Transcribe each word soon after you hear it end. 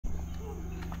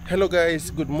Hello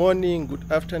guys, good morning,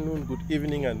 good afternoon, good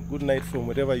evening and good night from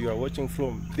wherever you are watching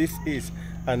from. This is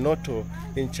ANOTO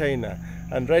in China,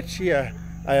 and right here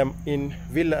I am in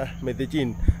Villa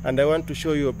Medellin, and I want to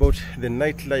show you about the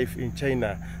nightlife in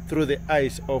China through the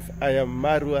eyes of I am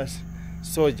Marwa's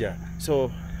soldier.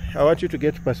 So I want you to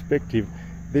get perspective.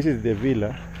 This is the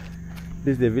villa.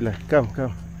 This is the villa. Come.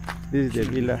 This is the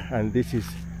villa, and this is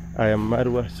I am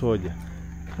Marwa soldier.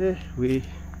 Hey, we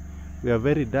are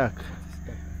very dark.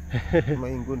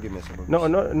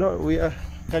 No, we are.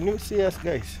 Can you see us,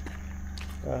 guys?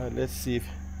 Let's see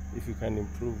if you can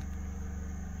improve.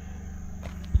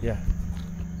 Yeah,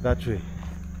 that way.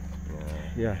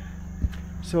 Yeah.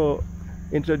 So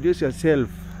introduce yourself.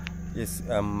 Yes,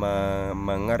 I'm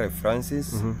Mangare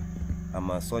Francis. I'm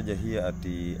a soldier here at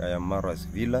the I am Marwa's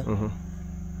villa.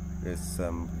 Yes,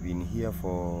 I've been here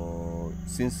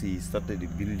since he started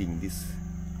building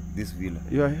this villa.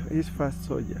 You are his first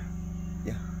soldier.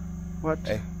 Yeah. What?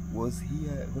 I was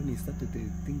here when he started, I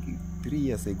think 3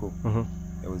 years ago.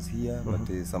 I was here, but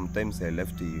sometimes I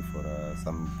left for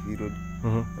some period,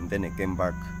 and then I came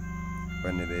back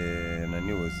when the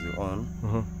Nani was on.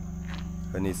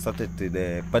 When he started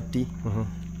the party,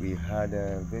 we had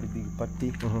a very big party.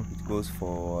 It goes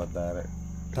for the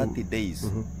 30 days.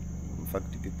 In fact,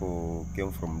 people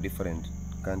came from different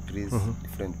countries,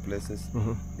 different places.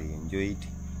 They enjoyed.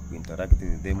 We interacted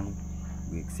with them.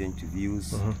 We exchanged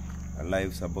views,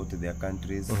 lives about their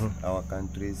countries, our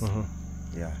countries.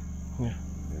 Yeah. We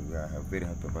are very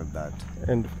happy about that.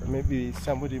 And maybe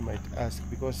somebody might ask,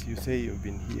 because you say you've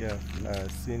been here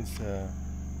since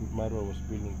Marwa was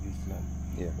building this land,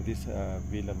 this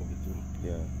Villa Medellin.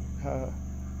 Yeah.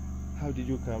 How did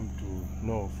you come to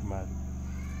know of Marwa?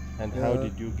 And how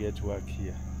did you get work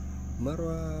here?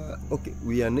 Marwa, okay,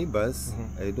 we are neighbors.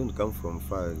 I don't come from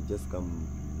far, I just come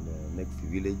in the next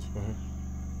village.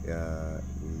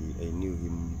 I knew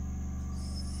him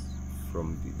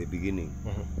from the beginning.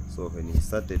 So when he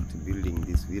started building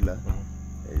this villa,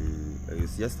 I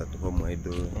was just at home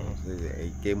idle. So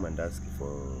I came and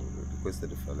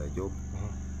requested for a job,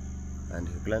 and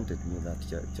he granted me that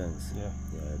chance.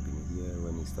 I've been here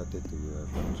when he started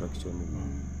construction.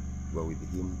 We were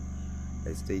with him.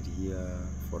 I stayed here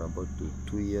for about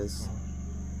 2 years,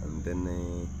 and then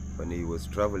when he was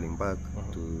traveling back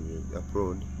to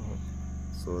abroad,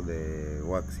 so the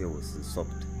works here was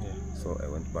stopped. So I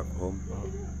went back home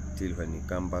till when he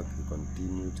came back, he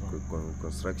continued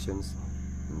constructions.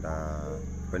 And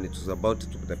when it was about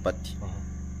to the party,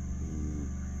 he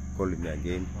called me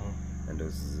again, and I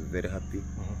was very happy.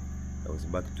 I was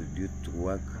back to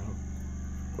work,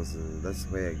 because that's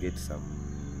where I get some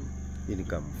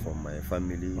income from my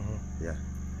family. Yeah.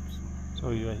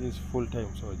 So you are his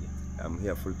full-time soldier? I'm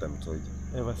here full-time soldier.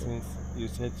 Ever since you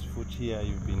set foot here,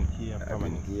 you've been here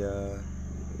permanently? I've been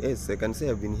here, yes, I can say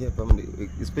I've been here permanently,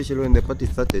 especially when the party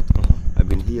started. I've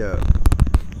been here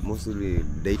mostly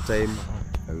daytime.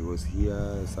 I was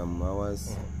here some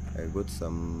hours. I got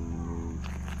some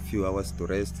few hours to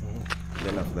rest.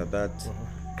 Then after that,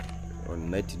 on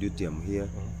night duty, I'm here.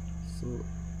 So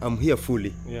I'm here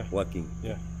fully working.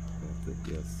 Yes.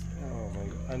 Oh my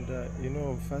God.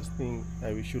 And first thing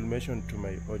I should mention to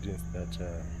my audience that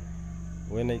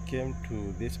when I came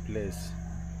to this place,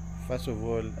 first of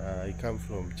all, I come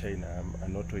from China. I'm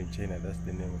ANOTO in China. That's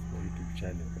the name of my YouTube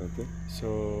channel. Okay.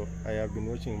 So I have been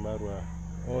watching Marwa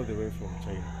all the way from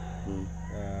China.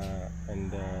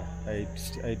 And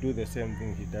I do the same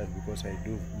thing he does, because I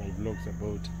do my vlogs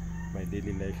about my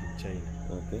daily life in China.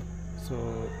 Okay.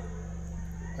 So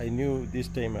I knew this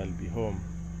time I'll be home.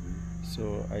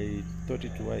 So I thought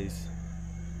it wise,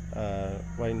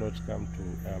 why not come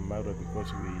to Marwa,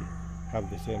 because we have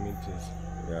the same interests.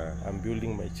 I'm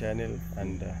building my channel,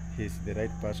 and he's the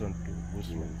right person to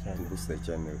boost my channel. To boost the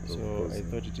channel. So I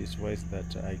thought it is wise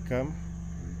that I come.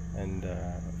 And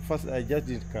first, I just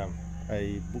didn't come.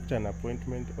 I booked an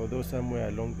appointment, although somewhere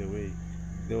along the way,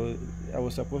 I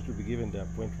was supposed to be given the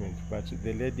appointment, but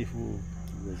the lady who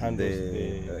handles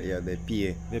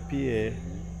the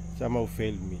PA somehow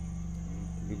failed me.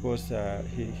 Because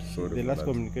the last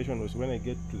communication was when I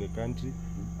get to the country,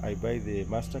 I buy the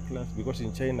master class, because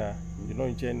in China,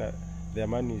 in China, their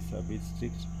money is a bit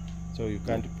strict, so you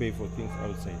can't pay for things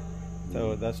outside.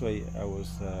 So that's why I was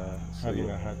having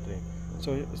a hard time.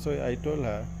 So I told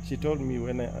her. She told me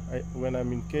when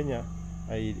I'm in Kenya,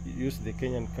 I use the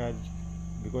Kenyan card,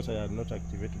 because I had not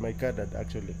activated. My card had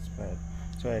actually expired.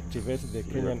 So I activated the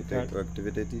Kenyan card.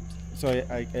 Activated it? So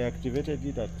I activated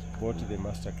it and bought the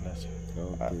master class.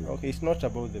 Okay, it's not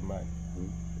about the money.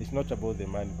 It's not about the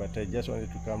money, but I just wanted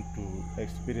to come to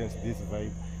experience this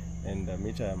vibe and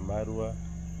meet Marwa,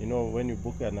 you know, when you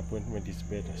book an appointment, it's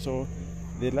better. So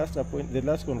the last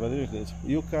conversation is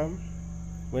you come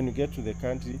when you get to the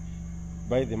country,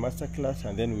 buy the master class,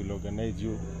 and then we'll organize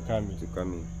you coming. To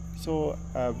come in. So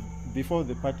before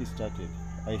the party started,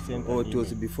 I sent. Oh, it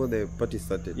was before the party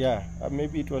started. Yeah,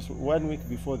 maybe it was 1 week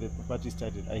before the party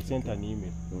started. I sent an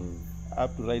email.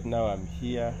 Up to right now, I'm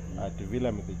here at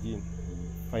Villa Medellin.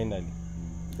 Finally,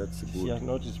 that's good. She has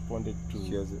not responded to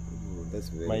that's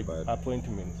very my bad.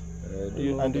 appointment.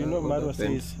 And you know, Marwa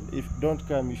says, if don't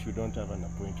come if you don't have an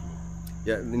appointment.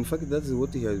 Yeah, in fact, that's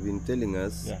what he has been telling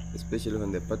us, Yeah. especially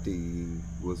when the party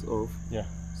was off. Yeah.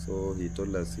 So he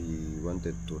told us he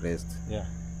wanted to rest. Yeah.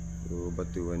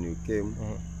 But when you came,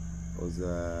 I was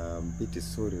a bit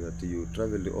sorry that you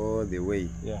traveled all the way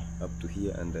up to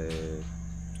here and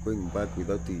going back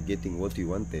without getting what you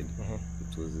wanted.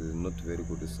 It was not very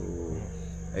good. So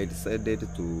I decided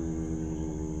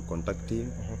to contact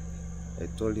him. I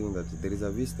told him that there is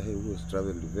a visitor here who has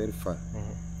traveled very far.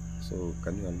 So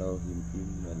can you allow him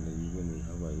in and even we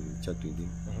have a chat with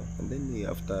him? And then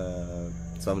after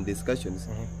some discussions,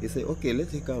 he said, okay, let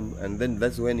him come. And then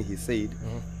that's when he said,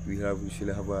 we should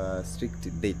have a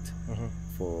strict date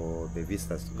for the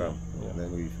visitors to come. And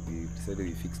then we decided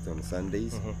we fixed on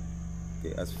Sundays.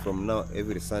 Okay, as from now,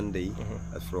 every Sunday,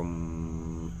 as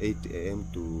from 8 a.m.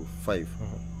 to 5,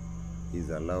 he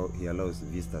allows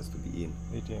visitors to be in.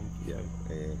 8 a.m. to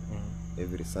 5.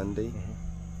 Every Sunday,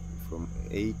 from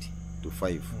 8 to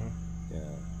 5. Yeah.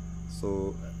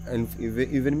 So, and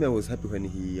even me, I was happy when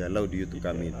he allowed you to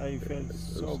come in. I felt I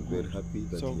so was good. very happy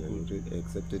that he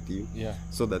accepted you. Yeah.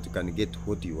 So that you can get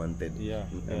what you wanted. Yeah.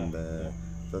 And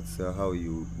that's how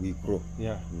we grow.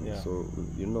 Yeah. So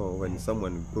you know, when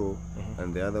someone grow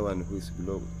and the other one who is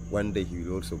below, one day he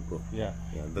will also grow. Yeah.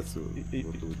 That's what we did.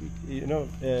 You know,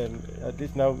 at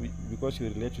least now because you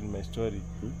relate to my story,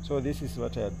 so this is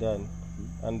what I have done.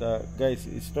 And guys,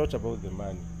 it's not about the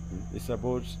money. It's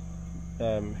about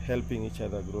helping each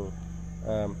other grow.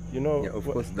 You know. Yeah, of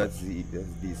course, that's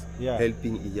this. Yeah.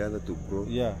 Helping each other to grow.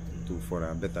 Yeah. For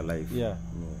a better life. Yeah.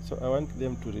 So I want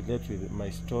them to relate with my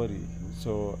story.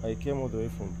 So I came all the way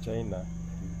from China,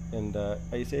 and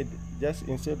I said, just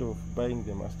instead of buying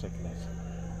the master class,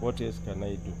 what else can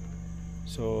I do?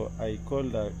 So I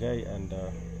called a guy and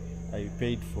I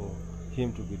paid for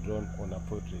him to be drawn on a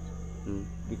portrait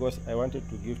because I wanted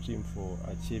to gift him for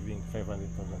achieving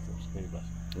 500,000 subscribers.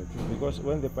 Because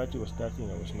when the party was starting,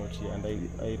 I was not here, and I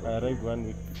arrived 1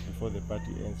 week before the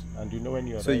party ends. And you know, when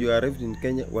you arrive, so you arrived in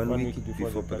Kenya one week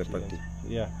before the party ends.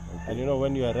 Yeah. And you know,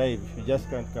 when you arrive, you just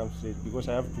can't come straight because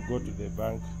I have to go to the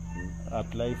bank,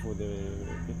 apply for the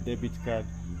debit card,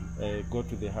 go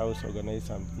to the house, organize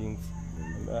some things.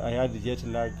 I had jet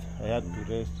lag, I had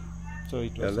to rest. So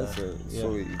it was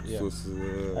it was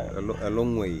a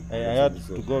long way. I had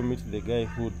to go meet the guy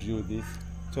who drew this.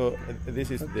 So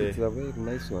this is it's a very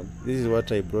nice one. This is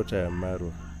what I brought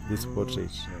Marwa, this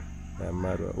portrait.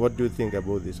 Marwa, what do you think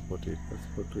about this portrait? This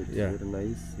portrait is very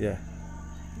nice. Yeah.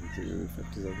 In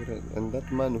fact, it's a very, and that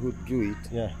man who drew it,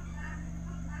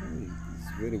 he's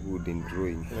very good in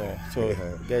drawing. Yeah. So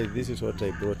guys, this is what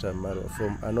I brought Marwa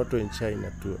from ANOTO in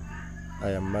China to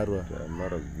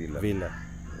Marwa Villa.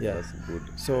 Yeah, that's good.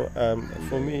 So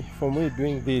for me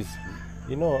doing this,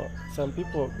 you know, some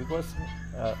people, because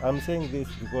I'm saying this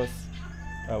because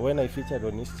when I featured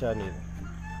on his channel,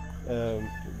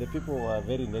 the people were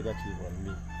very negative on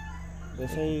me. They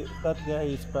say that guy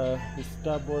is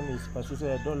stubborn, he's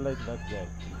persistent. I don't like that guy.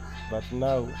 But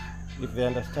now, if they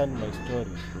understand my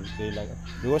story, they like it.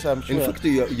 Because I'm sure. In fact,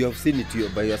 you have seen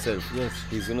it by yourself. Yes.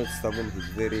 He's not stubborn. He's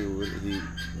very.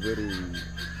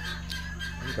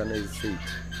 How can I say it?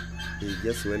 He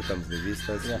just welcomes the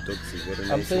visitors. He talks very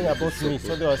nice. I'm saying about me.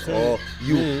 So they were saying,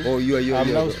 you.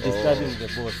 I'm now disturbing the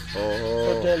boss. So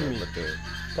tell me.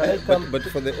 Can I come? But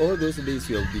for all those days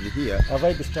you have been here, have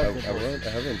I disturbed the boss? I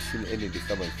haven't seen any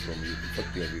disturbance from you. In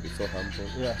fact, you have been so humble.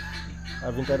 Yeah.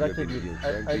 I've interacted with you.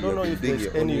 I don't know if there's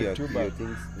any YouTuber.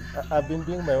 I've been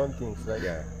doing my own things, right?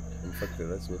 Yeah. In fact,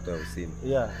 that's what I've seen.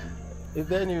 Yeah. Is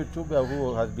there any YouTuber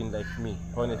who has been like me,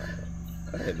 honestly?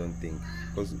 I don't think.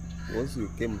 Because once you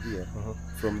came here,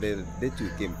 from the date you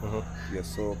came, you are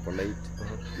so polite,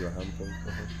 you are humble.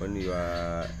 When you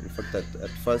are, in fact, at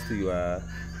first you are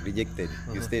rejected.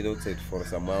 You stayed outside for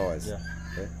some hours.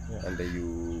 And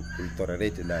you could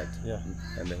tolerate that.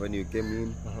 And when you came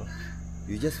in,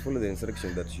 you just follow the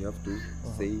instruction that you have to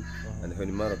say. And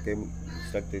when Maro came,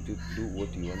 instructed you to do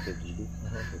what you wanted to do.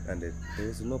 And there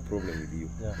was no problem with you.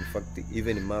 In fact,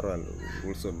 even Maro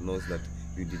also knows that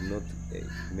you did not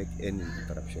make any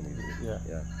interruption with you.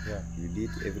 You did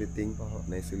everything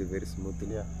nicely, very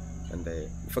smoothly. And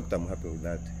in fact, I'm happy with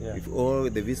that. Yeah. If all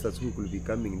the visitors who could be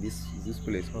coming this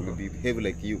place could behave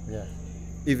like you, Yeah.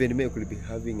 even me could be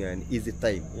having an easy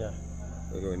time. Yeah.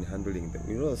 In handling them.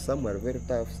 You know, some are very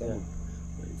tough.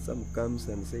 Some comes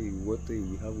and say what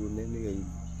we have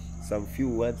some few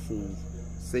words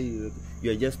say that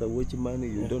you are just a watchman,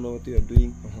 you don't know what you are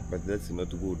doing, but that's not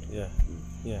good. Yeah.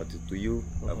 Yeah. But to you,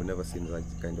 I've never seen that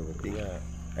kind of a thing. Yeah.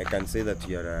 I can say that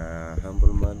you are a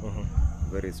humble man,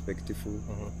 very respectful.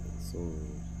 So,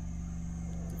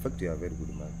 in fact, you are a very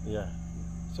good man. Yeah.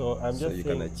 So I'm just you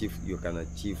saying, can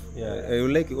achieve. Yeah. I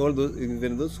would like all those,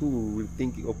 even those who will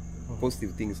think of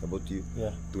positive things about you,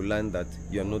 yeah. to learn that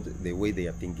you are not the way they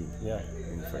are thinking. Yeah.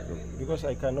 In fact, because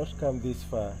I cannot come this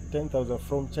far, 10,000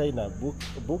 from China,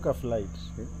 book a flight,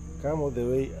 come all the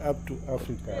way up to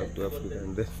Africa. Up to Africa,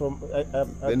 and then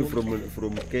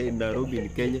from Nairobi in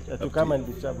Kenya to come and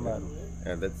disturb man.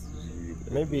 That's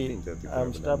maybe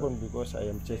I'm stubborn because I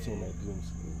am chasing my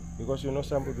dreams. Because you know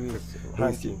somebody who is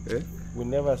hunting will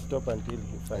never stop until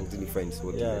he finds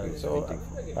what he is hunting.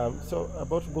 So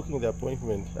about booking the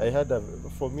appointment, I had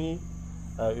for me,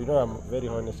 you know, I'm very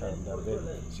honest and I'm very.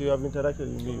 So you have interacted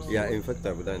with me. Yeah, in fact,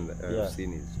 I've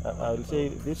seen it. I will say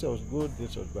this was good,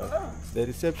 this was bad. The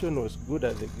reception was good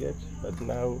at the gate, but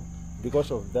now because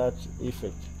of that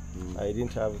effect, I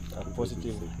didn't have a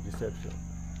positive reception.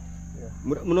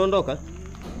 Mnaondoka?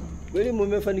 Kweli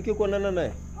mmefanikiwa kuonana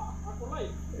naye?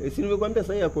 Si nimekuambia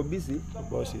sasa yako busy.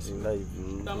 Boss is live.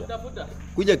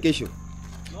 Kuja kesho.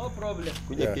 No problem.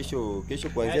 Kuja kesho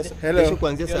kuanzia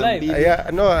saa 2.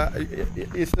 Yeah, no,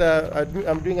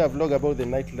 I'm doing a vlog about the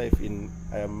nightlife in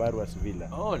Marwa's villa.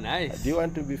 Oh, nice. Do you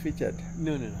want to be featured?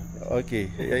 No. Okay.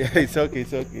 It's okay.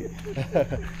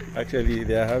 Actually,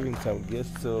 they are having some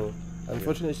guests, so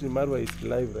unfortunately, Marwa is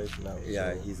live right now.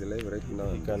 Yeah, so he's live right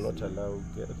now. He cannot allow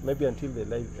maybe until the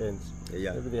live ends.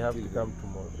 Yeah. Maybe they have to come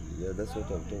tomorrow. Yeah, that's what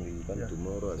I'm telling you. You come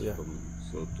tomorrow.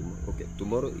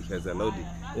 Tomorrow he has allowed it.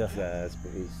 Yeah.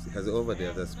 He has over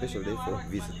there the special day for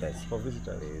visitors.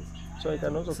 Yes. So I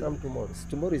can also come tomorrow.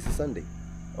 Tomorrow is a Sunday.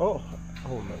 Oh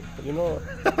man. You know,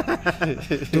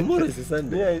 tomorrow is a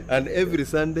Sunday. Yeah. And every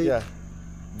Sunday,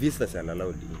 visitors are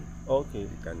allowed in. Okay.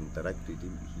 You can interact with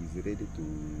him. He's ready to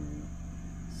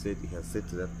set. He has set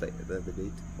that date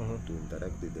to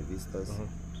interact with the visitors,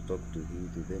 to talk to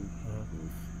them,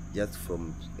 just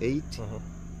from 8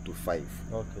 to 5.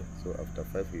 Okay. So after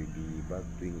 5, he'll be back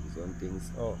doing his own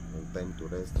things. No time to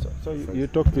rest. So you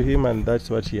talk to him, and that's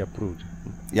what he approved.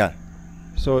 Yeah.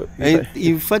 So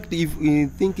in fact, if you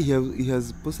think he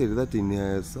has posted that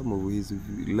in some of his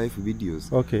live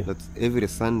videos. Okay. That every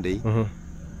Sunday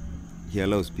he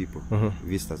allows people,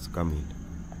 visitors, to come in.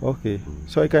 Okay.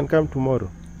 So I can come tomorrow.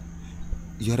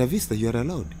 You are a visitor. You are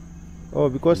allowed. Oh,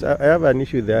 because I have an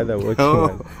issue with the other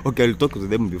watchman. Okay, I'll talk to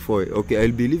them before. Okay,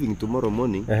 I'll be leaving tomorrow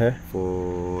morning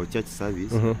for church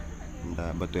service,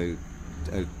 but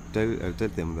I'll tell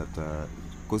them that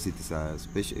because it's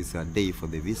a day for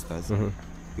the visitors.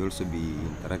 You also be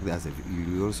interacting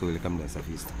you also welcome as a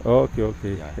visitor.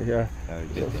 Okay. Yeah.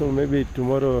 So maybe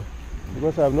tomorrow,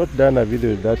 because I have not done a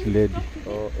video with that lady.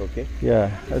 Oh, okay. Yeah.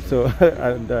 So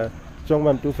and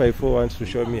Strongman 254 wants to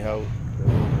show me how to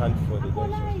hunt for the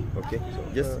dogs. Okay. So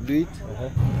just do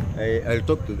it. I'll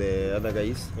talk to the other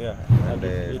guys. Yeah. And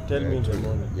you tell me in the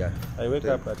morning. Yeah. I wake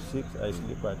up at 6. I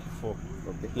sleep at 4.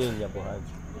 Okay. Here in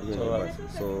Yabohanji.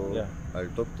 So I'll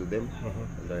talk to them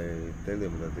and I tell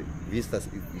them that the visitors,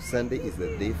 Sunday is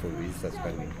the day for visitors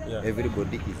coming. Yeah.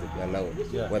 Everybody is allowed.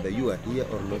 Yeah. Whether you are here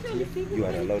or not here, you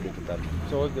are allowed to come.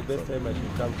 So what's the best time I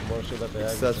should come tomorrow so that I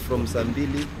have... It starts from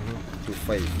Sambili to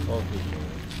 5.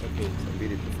 Okay.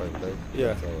 Sambili to 5. Right?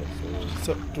 Yeah.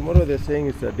 So tomorrow they're saying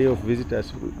it's a day of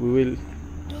visitors. We will...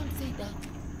 Don't say that.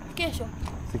 Kesho.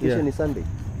 Kesho ni Sunday.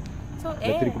 So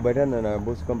tulikubaliana na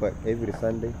boss kwamba every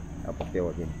Sunday apokea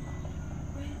wageni.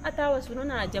 Hata hawa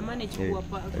unaona jamani chukua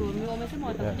wamesema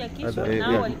watakuja kesho na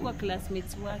hao walikuwa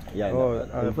classmates wake.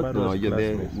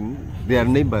 They are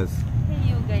neighbors.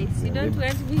 Hey you guys, you don't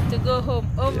want me to go home.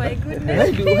 Oh my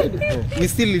goodness. We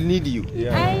still need you.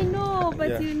 I know,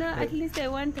 but you know, at least I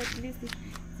want to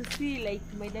see like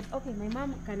my dad. Okay, my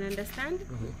mom can understand.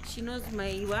 She knows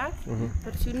my work,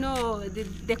 but you know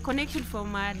the connection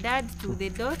from my dad to the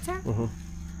daughter.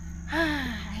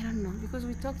 I don't know, because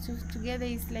we talk together.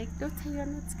 It's like, daughter, you're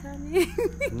not coming,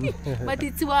 but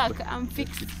it's work. I'm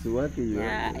fixed. It's work.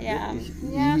 Yeah.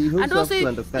 And also,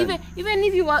 even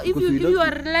if you are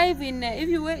live in,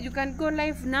 you can go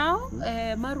live now.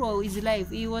 Marwa is live.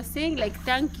 He was saying like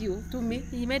thank you to me.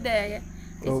 He made a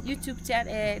YouTube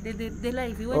channel, the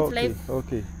live. He went live,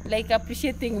 like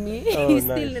appreciating me. Oh, He's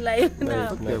nice. still live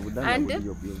now. Nice.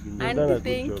 And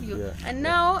thank you. Yeah. And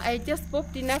now I just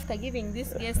popped in after giving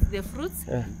this guest the fruits.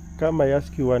 Come, I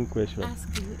ask you one question. Ask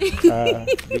me.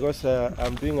 Because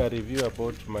I'm doing a review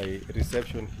about my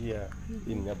reception here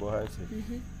in Nyabohanse.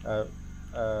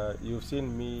 You've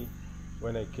seen me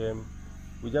when I came.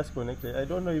 We just connected. I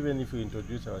don't know even if we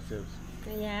introduced ourselves.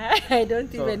 Yeah, I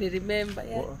don't even remember.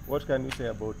 Yeah. What can you say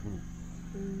about me?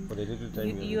 For the little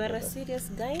time you are a serious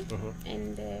guy,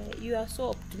 and you are so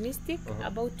optimistic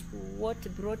about what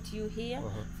brought you here.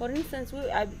 For instance,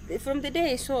 from the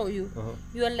day I saw you,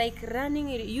 you are like running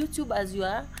YouTube as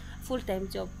your full-time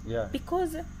job. Yeah.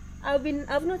 Because I've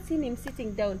not seen him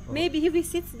sitting down. Maybe if he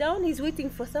sits down, he's waiting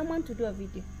for someone to do a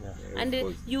video. Yeah.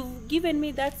 And you've given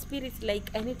me that spirit, like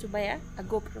I need to buy a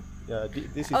GoPro. Yeah,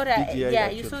 this is Or DJI. yeah,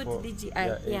 you saw it DJI.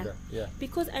 Yeah.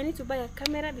 Because I need to buy a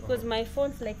camera because my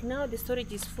phone's like now the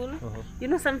storage is full. You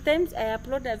know, sometimes I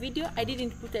upload a video, I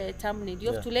didn't put a thumbnail.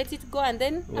 You have to let it go, and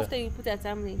then after you put a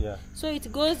thumbnail. Yeah. So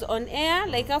it goes on air.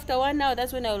 Like after 1 hour,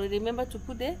 that's when I will remember to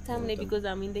put the thumbnail because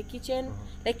I'm in the kitchen.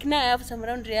 Like now I have some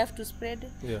laundry I have to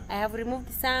spread. Yeah. I have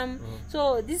removed some.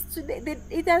 So this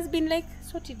it has been like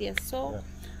so tedious. So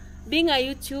being a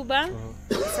YouTuber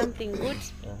is something good.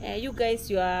 You guys,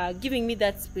 you are giving me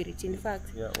that spirit. In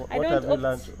fact, what have you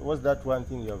learned? What's that one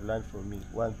thing you have learned from me?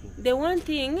 One thing. The one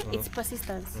thing, it's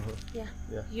persistence.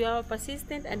 You are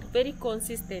persistent and very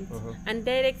consistent and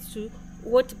direct to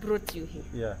what brought you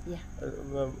here.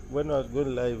 When I was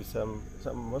going live,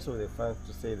 most of the fans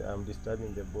to say that I'm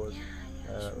disturbing the boss.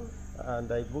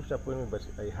 And I booked appointment, but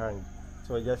I hung.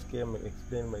 So I just came and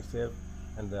explained myself,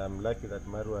 and I'm lucky that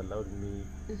Maru allowed me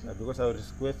because I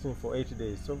was requesting for 8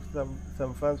 days. So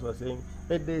some fans were saying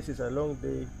 8 days is a long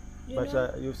day.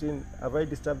 But you've seen, have I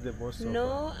disturbed the boss?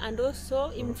 No, and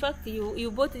also, in fact,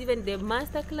 you bought even the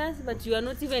master class, but you are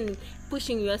not even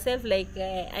pushing yourself like,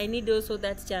 I need also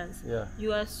that chance.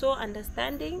 You are so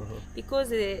understanding because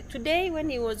today when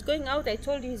he was going out, I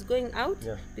told you he's going out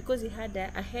because he had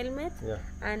a helmet.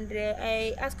 And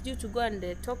I asked you to go and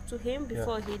talk to him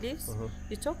before he leaves.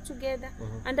 You talk together.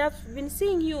 And I've been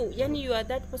seeing you. Yani, you are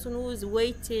that person who is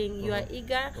waiting. You are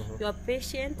eager. You are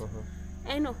patient.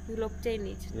 I know you'll obtain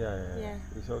it. Yeah.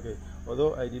 It's okay.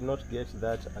 Although I did not get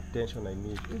that attention I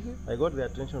need. I got the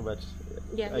attention, but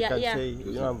I can say,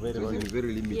 you know, I'm very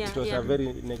limited. It was a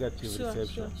very negative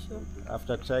reception.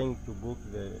 After trying to book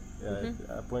the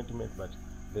appointment, but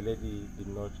the lady did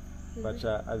not. But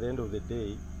at the end of the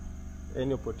day,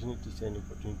 any opportunity is any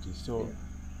opportunity. So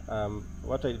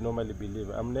what I normally believe,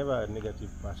 I'm never a negative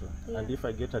person. And if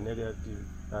I get a negative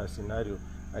scenario,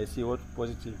 I see what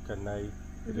positive can I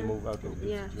remove out of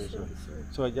this situation.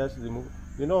 So I just remove.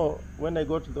 You know, when I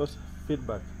got those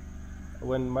feedback,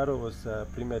 when Maro was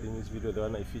premiering this video, the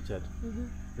one I featured,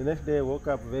 the next day I woke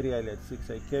up very early at 6.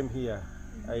 I came here.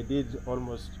 I did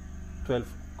almost 12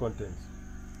 contents.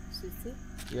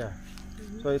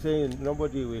 So I say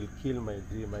nobody will kill my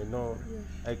dream. I know.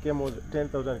 I came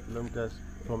 10,000 kilometers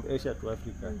from Asia to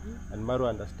Africa, and Maro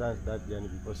understands that journey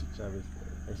because he travels.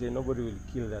 I say nobody will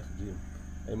kill that dream.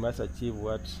 I must achieve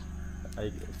what I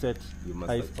set. You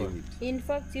must achieve it. In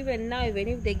fact, even now, even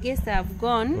if the guests have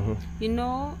gone, you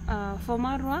know, for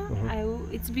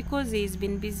Marwa, it's because he's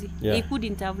been busy. He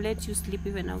couldn't have let you sleep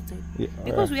even outside.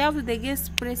 Because we have the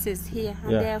guest places here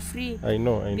and they are free. I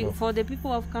know. For the people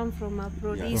who have come from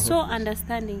abroad, he's so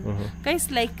understanding.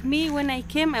 Guys like me, when I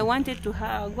came, I wanted to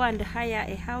go and hire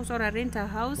a house or rent a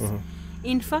house.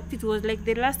 In fact, it was like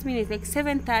the last minute, like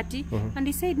 7:30, and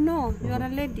he said, no, you are a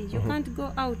lady, you can't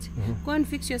go out. Go and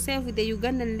fix yourself with the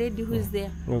Ugandan lady who is there.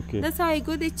 That's how I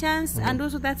got the chance, and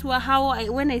also that's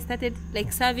when I started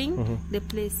like serving the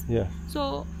place.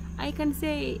 So I can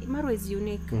say Maro is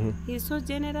unique. He's so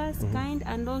generous, kind,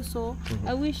 and also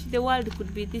I wish the world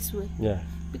could be this way.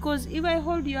 Because if I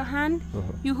hold your hand,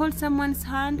 you hold someone's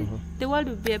hand, the world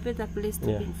would be a better place to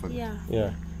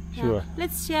be. Sure.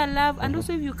 Let's share love, and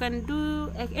also if you can do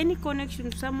any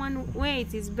connection to someone where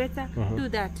it is better, do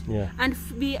that. And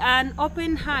be an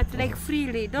open heart, like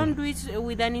freely. Don't do it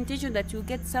with an intention that you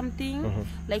get something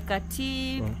like a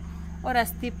tip or a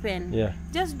stipend.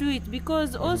 Just do it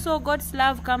because also God's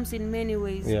love comes in many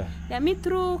ways. Me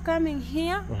through coming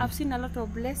here, I've seen a lot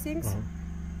of blessings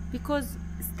because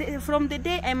from the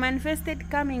day I manifested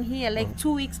coming here, like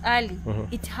 2 weeks early,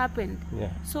 it happened.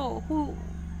 So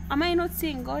am I not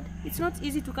saying God? It's not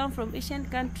easy to come from Asian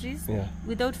countries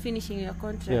without finishing your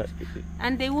contract.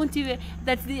 And they won't even,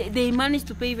 they managed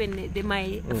to pay even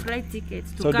my flight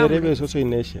tickets to come. So the rebel is also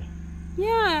in Asia?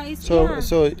 Yeah, it's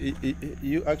So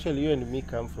you and me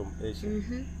come from Asia.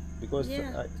 because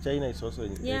China is also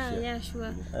in Asia. Yeah, sure.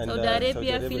 And, Saudi Arabia, is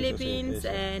also in Philippines,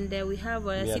 Asia. and we have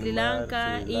Myanmar, Sri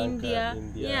Lanka, Sri Lanka, India.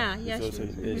 Yeah, is also sure.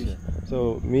 in Asia.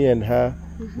 So me and her,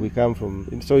 we come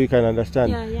from. So you can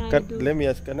understand. Yeah, I do. Let me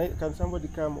ask: Can somebody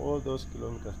come all those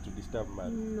kilometers to disturb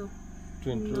Marwa? No. To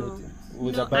intrude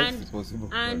with No, a bike? It's possible.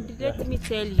 And let me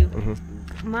tell you,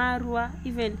 Marwa,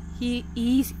 even he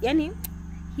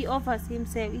offers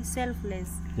himself, he's selfless.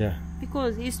 Yeah.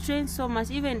 Because he's trained so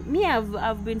much. Even me,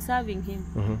 I've been serving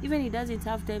him. Even he doesn't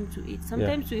have time to eat.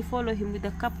 Sometimes we follow him with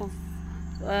a cup of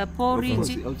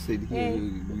porridge. Outside here,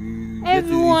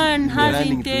 Everyone has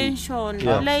running to intention.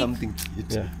 have Like something to eat.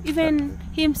 Yeah. even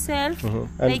himself. And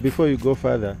Like, before you go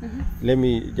further, let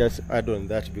me just add on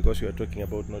that, because you are talking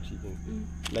about not eating.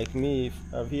 Like me, if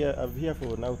I'm here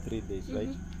for now 3 days, right?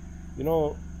 You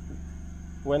know,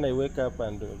 when I wake up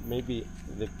and maybe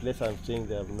the place I'm staying,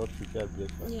 they have not prepared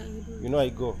breakfast. yeah, you do. You know, I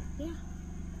go. Yeah.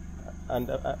 And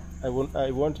I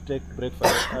won't take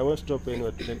breakfast. I won't stop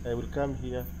anywhere to take. I will come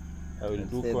here. I will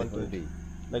do Stay the whole content. day.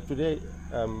 Like today,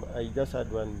 I just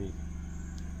had 1 meal,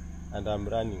 and I'm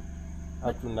running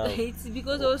up to now. It's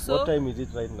because also What time is it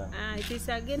right now? it is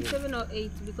again 7 or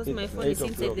 8 because It's my phone 8 is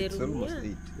inside o'clock. the It's room. almost Yeah.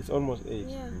 8. It's almost 8.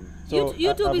 Yeah. So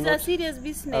YouTube I've is a not- serious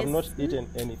business. I've not eaten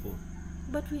anything.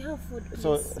 But we have food.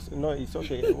 So please. no, it's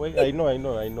okay. Wait, I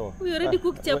know. We already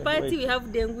cooked wait, chapati, wait. we have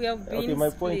dengue, we have beans. Okay, my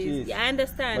point please. is- Yeah, I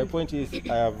understand. My point is,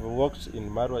 I have walked in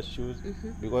Marwa's shoes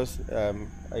because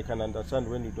I can understand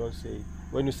when you don't say,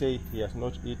 when you say he has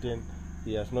not eaten,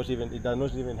 he does not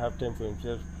even have time for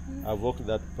himself. I've walked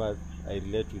that path, I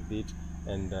relate with it,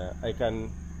 and I can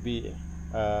be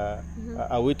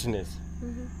a witness.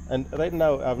 And right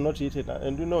now, I've not eaten,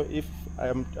 and you know, if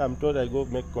I'm told I go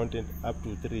make content up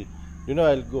to 3, you know,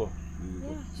 I'll go.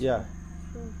 Yeah.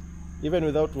 Even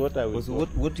without what I will Because go.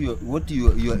 what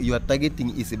you are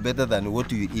targeting is better than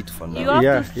what you eat for now. You have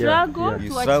Yeah, to struggle yeah. to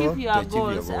You struggle achieve your to achieve your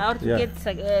goals goal. or to Yeah. get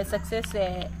success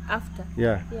after.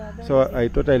 Yeah. Yeah, that's So it. I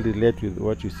totally relate with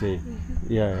what you say.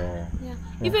 Yeah. Yeah.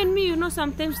 Even me, you know,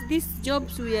 sometimes these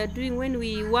jobs we are doing when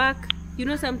we work, you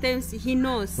know, sometimes he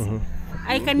knows.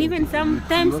 I can even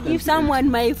sometimes give someone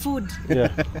my food. Yeah.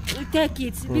 Take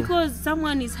it because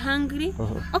someone is hungry.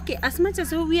 Okay, as much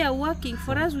as we are working,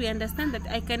 for us we understand that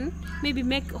I can maybe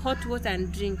make hot water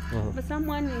and drink. But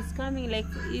someone is coming, like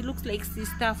it looks like he's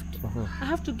stuffed. I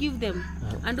have to give them.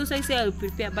 And also I say I will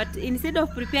prepare. But instead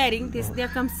of preparing, there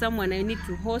comes someone I need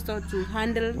to host or to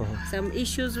handle some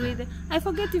issues with. I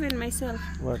forget even myself.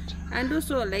 What? And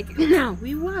also like now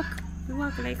we work.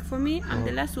 Like for me, I'm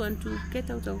the last one to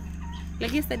get out of.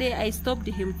 Like yesterday, I stopped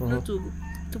him not to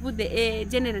put the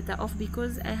generator off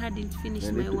because I hadn't finished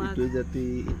And my work. it was at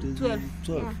the 12.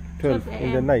 12. Yeah. 12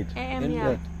 in the AM. night. AM, And yeah.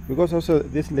 that. Because also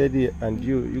this lady and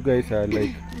you guys are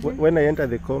like, when I enter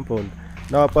the compound,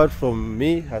 now apart from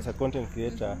me as a content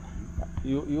creator,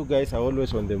 you guys are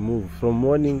always on the move from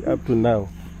morning up to now.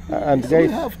 And We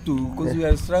guys, have to, because we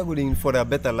are struggling for a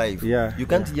better life. Yeah. You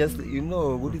can't just,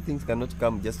 good things cannot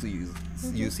come just to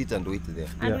you sit and wait there.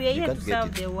 And we are You here to can't get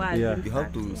serve it. the world. Yeah. in You have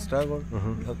fact, to yeah. struggle,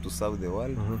 you have to serve the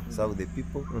world, serve the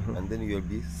people, and then you will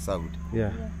be served.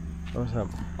 yeah, awesome.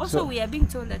 Also, So, we are being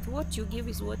told that what you give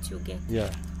is what you get. yeah,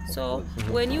 So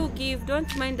when you give,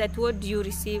 don't mind that what you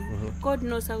receive. God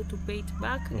knows how to pay it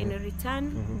back in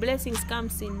return. Blessings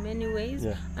comes in many ways.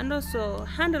 Yeah. And also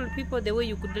handle people the way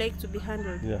you could like to be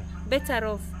handled. yeah, Better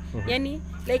off. Yani,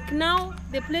 like now,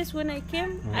 the place when I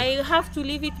came, I have to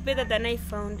leave it better than I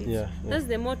found it. Yeah, yeah. That's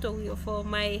the motto for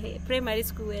my primary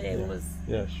school where I was.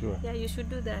 yeah, sure. Yeah, you should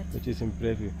do that. Which is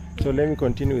impressive. So let me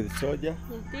continue with Soldier,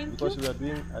 Yeah, thank because you. we are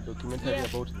doing a documentary Yeah.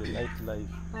 about the nightlife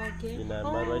Okay. in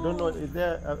Marwa. I don't know, is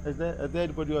there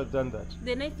anybody who has done that?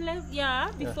 The nightlife,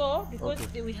 yeah, before, because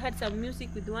we had some music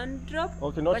with one drop.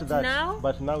 Okay, not but that, now,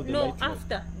 but now the no, nightlife.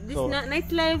 after. This So-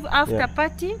 nightlife after Yeah.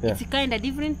 party, Yeah. it's kind of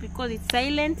different because it's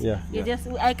silent. Yeah. You just,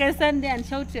 I can stand there and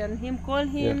shout on him, call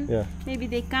him. Yeah. Maybe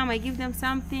they come, I give them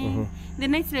something. The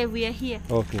nightlife, we are here.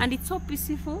 Okay. And it's so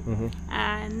peaceful.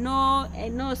 No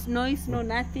noise, no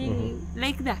nothing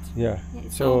like that. Yeah. Yeah,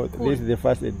 it's So so cool. this is the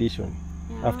first edition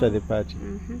after the party.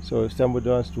 So if somebody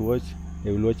wants to watch,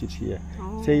 they will watch it here.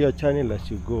 Oh. Say your channel as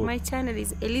you go. My channel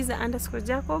is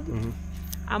Eliza_Jacob.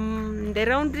 I'm the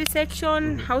laundry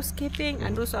section, housekeeping,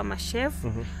 and also I'm a chef.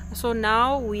 So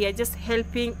now we are just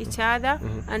helping each other,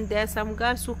 and there are some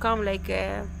girls who come like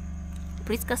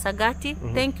Priska Sagati.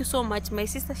 Thank you so much. My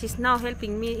sister, she's now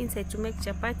helping me inside to make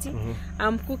chapati.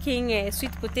 I'm cooking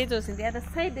sweet potatoes in the other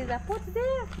side. There's a pot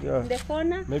there in the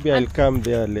corner. Maybe I'll come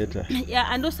there later. Yeah,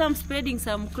 and also I'm spreading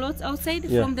some clothes outside.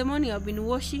 Yeah. From the morning I've been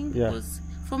washing Yeah. because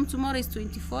from tomorrow is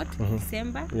 24th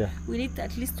December. Yeah. We need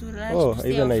at least to rush Oh, to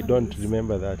stay even our I don't families.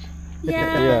 remember that.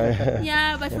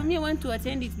 Yeah, but for me, I want to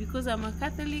attend it because I'm a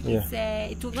Catholic.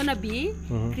 It's gonna be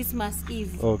Christmas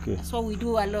Eve. Okay. That's what we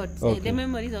do a lot. The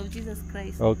memories of Jesus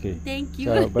Christ. Okay. Thank you.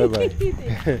 Bye bye.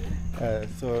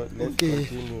 So let's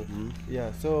continue.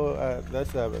 Yeah. So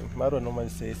that's Maro normally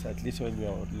says at least when you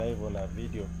are live on a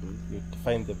video, you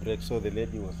find the break. So the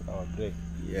lady was our break.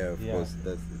 Yeah, of course.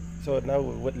 That's it. So now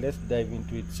let's dive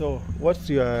into it. So what's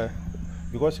your,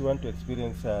 because you want to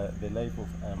experience the life of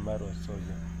a Maro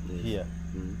soldier here.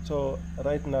 So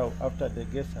right now, after the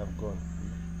guests have gone,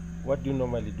 what do you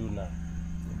normally do now?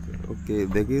 Okay,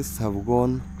 the guests have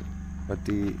gone, but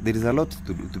there is a lot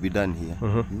to be done here.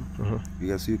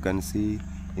 Because you can see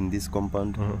in this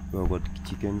compound, we have got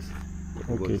chickens, we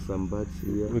have got some birds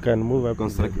here. We can move up.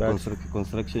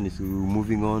 Construction is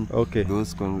moving on. Okay.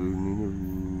 Those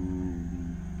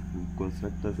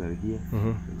constructors are here,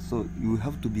 so you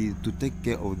have to take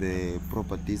care of the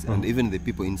properties and even the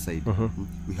people inside.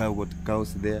 We have got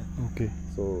cows there. Okay.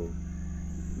 So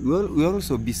we are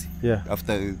also busy. Yeah.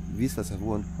 After visitors have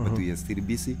gone, but we are still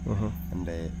busy, and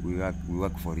we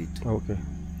work for it. Okay.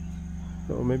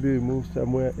 So maybe we move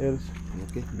somewhere else.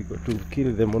 Okay. Because to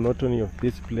kill the monotony of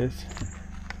this place.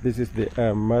 This is the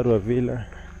Marwa Villa,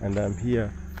 and I'm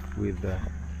here with.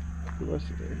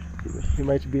 He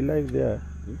might be live there.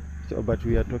 So, but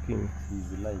we are talking.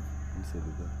 He's live inside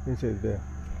there. Inside there.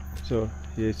 So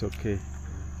he is okay.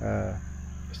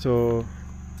 So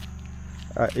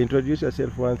introduce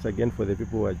yourself once again for the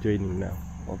people who are joining now.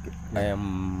 Okay. I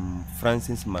am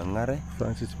Francis Mangare.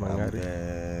 Francis Mangare.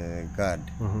 I'm the guard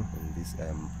in this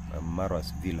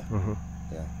Marwa's Villa.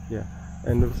 Yeah. Yeah.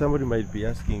 And somebody might be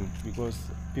asking, because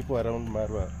people around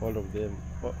Marwa, all of them,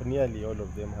 nearly all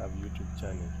of them have YouTube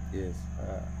channels. Yes.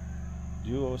 Do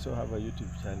you also have a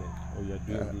YouTube channel, or you are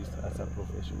doing this as a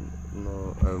profession?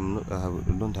 No, I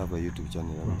don't have a YouTube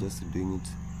channel. I'm just doing it.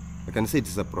 I can say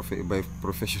it's a by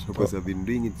profession because I've been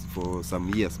doing it for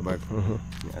some years back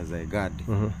as a guard.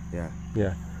 Yeah.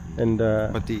 Yeah. And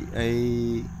but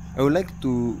I would like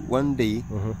to one day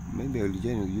maybe I'll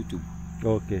join YouTube.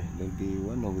 Okay. There'll be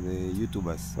one of the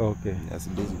YouTubers. Okay. As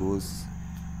days goes,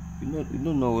 you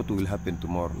don't know what will happen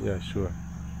tomorrow. Yeah, sure.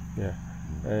 Yeah.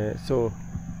 So,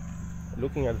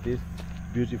 looking at this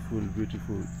beautiful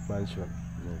mansion.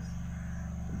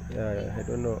 Yes. I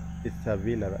don't know. It's a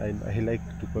villa. I like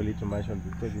to call it a mansion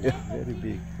because it's very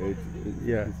big.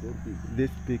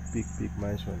 This big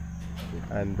mansion.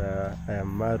 And I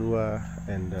am Marwa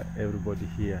and everybody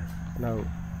here. Now,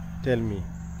 tell me.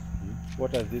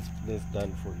 What has this place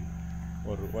done for you?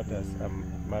 Or what has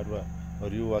Marwa, or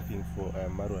you working for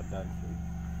Marwa done for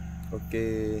you?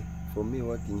 Okay, for me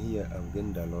working here, I've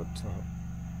gained a lot.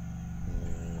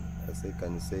 As I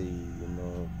can say,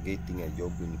 getting a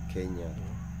job in Kenya,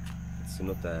 it's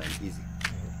not easy.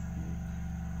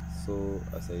 So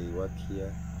as I work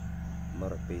here,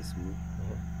 Marwa pays me.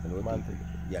 And what monthly?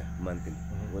 Monthly.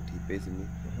 What he pays me,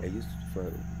 I used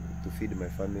to feed my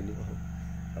family.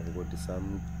 I've got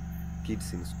some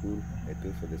kids in school, I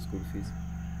pay for the school fees.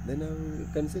 Then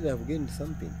I can say that I've gained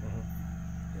something.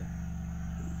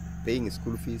 Paying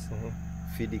school fees,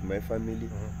 feeding my family,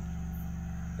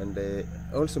 and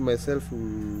also myself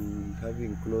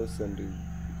having clothes and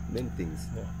many things.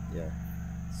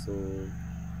 So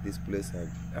this place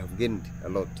I've gained a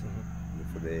lot.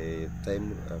 For the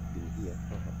time I've been here,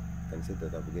 I can say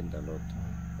that I've gained a lot.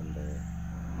 And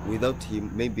without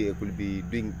him, maybe I could be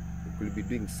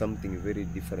doing something very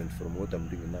different from what I'm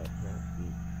doing now.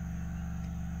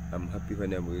 I'm happy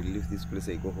when I leave this place,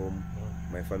 I go home,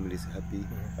 my family is happy,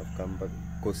 I've come back,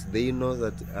 because they know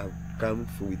that I've come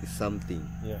with something.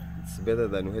 It's better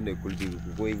than when I could be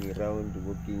going around,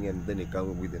 working, and then I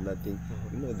come with nothing.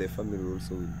 The family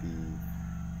also will be,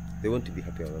 they want to be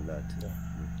happy about that.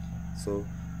 So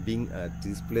being at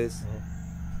this place,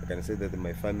 I can say that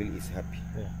my family is happy,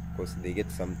 because they get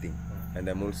something, and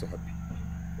I'm also happy.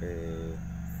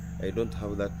 I don't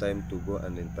have that time to go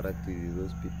and interact with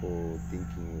those people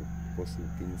thinking possible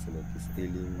things like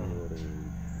stealing or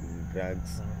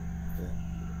drugs.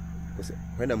 Because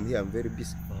when I'm here, I'm very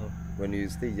busy. When you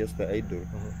stay just idle,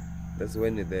 that's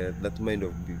when that mind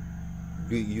of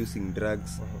using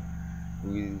drugs,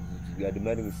 we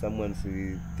admiring someone's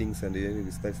things and then we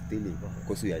start stealing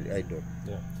because we are idle.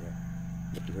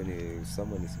 But when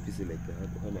someone is busy like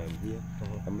when I'm here,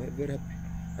 I'm very happy.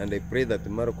 And I pray that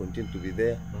tomorrow continue to be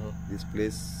there. This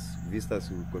place, visitors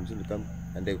will continue to come,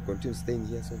 and I will continue staying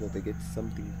here so that I get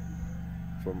something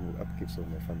from upkeeps of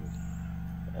my family.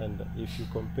 And if you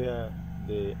compare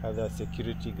the other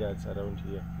security guards around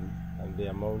here and the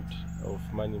amount of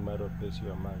money Marwa pays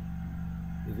you a month,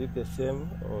 is it the same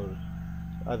or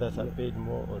others are paid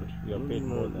more, or you are paid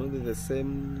more? Maybe the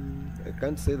same. I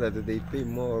can't say that they pay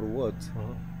more or what,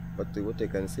 but what I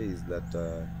can say is that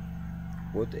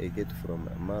what I get from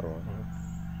Marwa,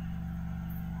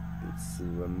 it's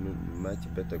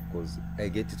much better because I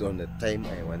get it on the time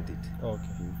I want it.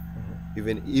 Okay.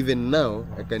 Even now,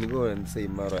 I can go and say,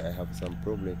 Marwa, I have some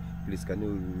problem. Please, can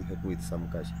you help me with some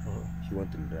cash? She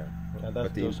wants to drive. And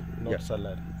that's not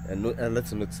salary. And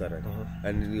that's not salary.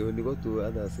 And when you go to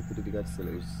other security guards,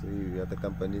 the other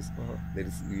companies, there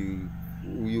is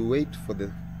you wait for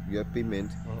your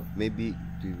payment. Maybe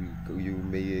you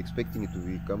may expecting it to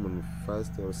be come on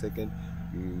first or second.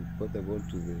 You put the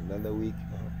to another week,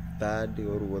 third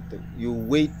or whatever. You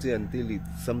wait until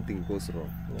something goes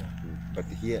wrong. But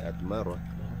here at Marwa,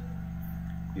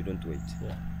 you don't wait.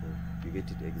 You get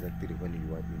it exactly when you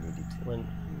need it.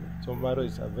 So Marwa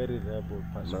is a very reliable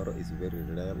person. Marwa is very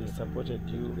reliable. He supported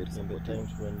you in the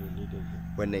times when you needed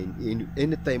it. When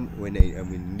any time when I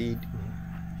am in need,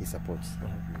 he supports.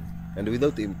 And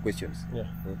without questions.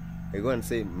 I go and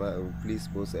say, please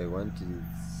boss, I want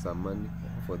some money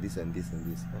for this and this and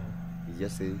this. He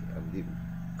just say,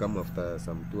 come after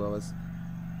some 2 hours.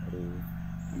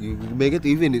 You may get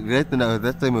even right now,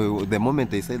 that time, the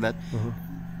moment I say that,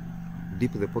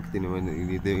 dip the pocket in when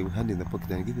the hand in the pocket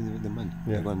and give them the money.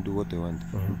 I go and do what I want.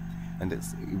 And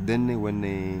then when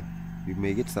you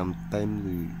may get some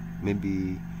time,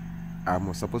 maybe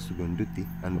I'm supposed to go on duty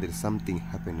and there's something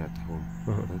happen at home.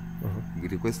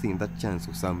 Requesting that chance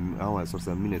of some hours or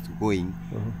some minutes going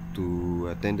to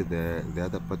attend the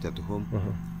other party at home,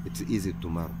 it's easy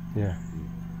tomorrow.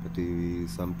 But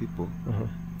some people,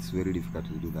 it's very difficult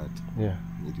to do that.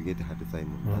 You get a hard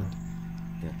time on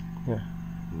that.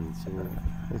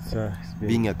 So it's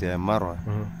being at Marwa,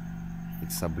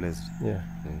 it's a blessed.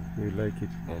 You like it,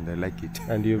 and I like it.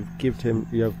 And you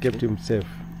have kept him safe.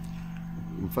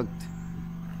 In fact,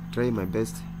 try my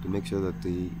best to make sure that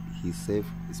he's safe,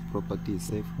 his property is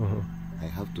safe. I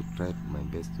have to try my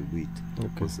best to do it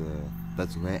because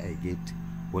that's where I get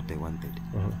what I wanted.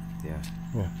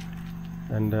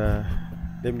 And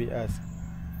let me ask,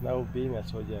 now being a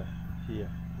soldier here,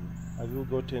 have you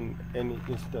gotten any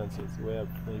instances where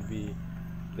maybe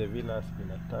the villa has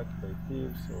been attacked by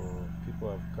thieves, or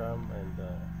people have come and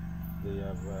they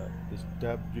have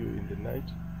disturbed you in the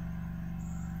night?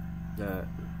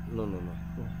 No.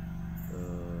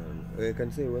 I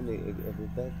can say when at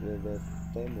the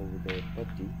time of the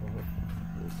party,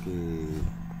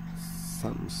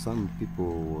 some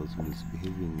people was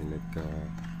misbehaving. Like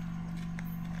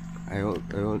I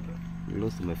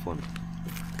lost my phone.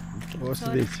 What's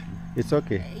this? It's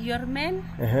okay. Your men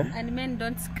and men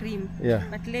don't scream,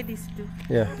 but ladies do.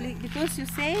 Because you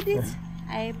said it,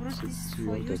 I brought this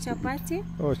for you, chapati.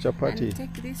 Oh, chapati. And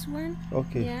take this one.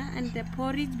 Okay. And the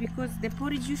porridge, because the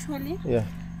porridge usually,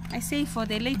 I say for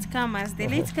the late comers. The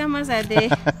late comers are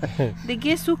the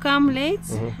guests who come late.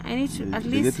 I need to at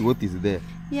least get what is there.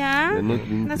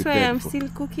 That's why I'm still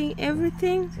cooking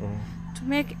everything. To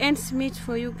make ends meet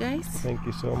for you guys. Thank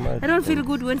you so much. I don't feel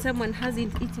good when someone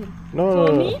hasn't eaten.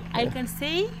 For me, I can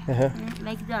say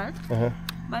like that.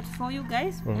 But for you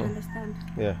guys, I understand.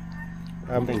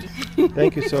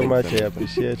 Thank you so much. I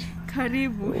appreciate.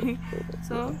 Karibu.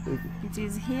 So it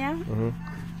is here.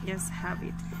 Just have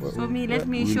it. So let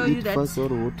me show you that.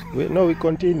 We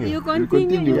continue. You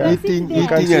continue. Eating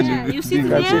you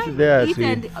sit there, eat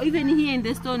and even here in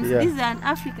the stones. This is an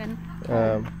African.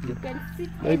 You can sit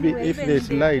maybe anywhere, if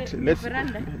there's light,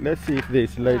 let's see if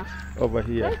there's light over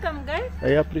here. Welcome, guys. I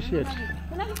appreciate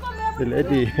the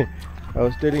lady. I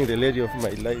was telling the lady of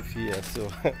my life here,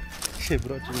 so she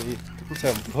brought me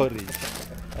some porridge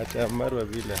at Marwa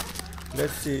Villa.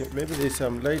 Let's see, maybe there's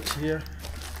some light here.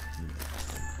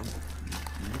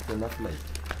 Enough light.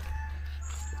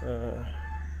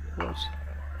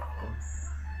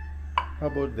 How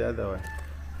about the other one?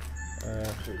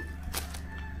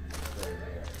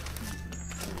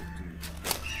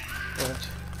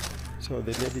 So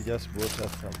the lady just brought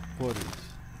us some porridge.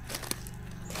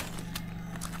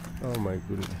 Oh my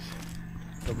goodness.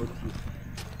 How about you?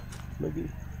 Maybe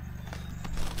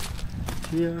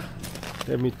here.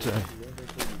 Let me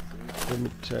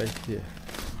try here.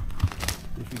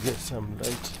 If you get some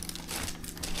light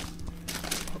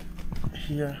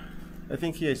here, I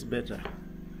think here is better.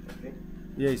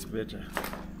 Here is better.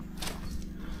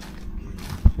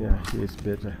 Here is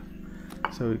better.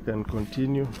 So we can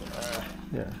continue.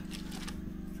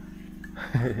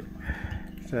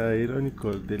 It's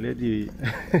ironical. The lady,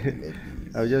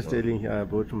 I was just telling her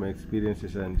about my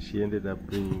experiences, and she ended up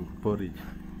bringing porridge.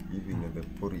 Even the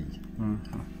porridge.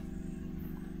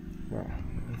 Wow.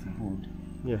 That's good.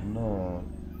 Yeah. No.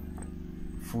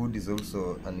 food is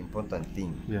also an important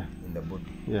thing Yeah. in the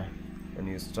body. Yeah. When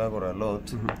you struggle a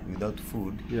lot without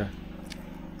food, Yeah.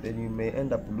 then you may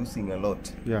end up losing a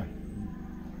lot. Yeah.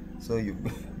 So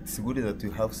it's good that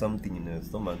you have something in your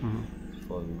stomach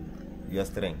for your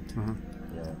strength.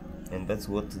 Yeah. And that's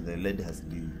what the lady has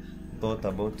been thought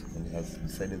about and has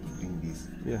decided to bring this.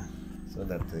 Yeah. So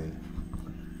that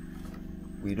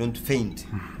we don't faint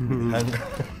with hunger.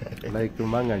 Like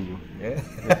Manganyu. Yeah.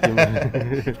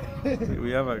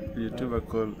 We have a YouTuber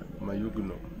called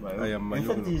Mayugno. I am In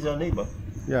fact, Mayugno. he's your neighbor.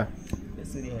 Yeah.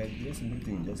 Yesterday I had this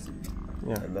building just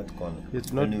Yeah. at that corner.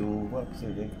 It's not- When you walk, so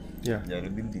Yeah. they are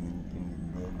building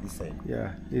in this side.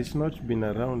 Yeah. He's not been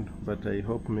around, but I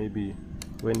hope maybe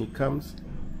when he comes,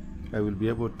 I will be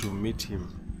able to meet him.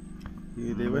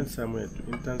 They went somewhere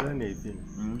in Tanzania, I think.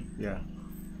 Yeah.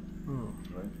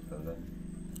 Right? And then,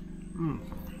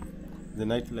 The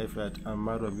nightlife at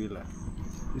Amaro Villa.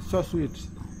 It's so sweet.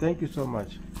 Thank you so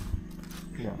much.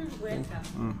 Yeah.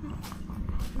 Welcome.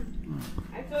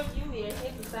 I told you we are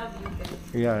here to serve you guys.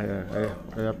 Yeah.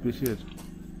 I appreciate.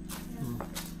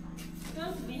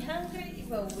 Don't be hungry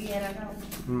if we are around.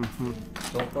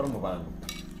 so for Mubano.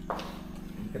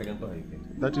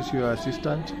 That is your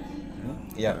assistant?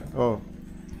 Yeah. Oh.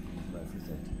 My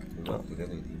assistant. We work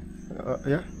together with him.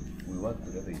 Yeah? We work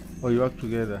together with him. Oh, you work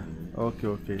together?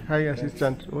 Okay. Hi,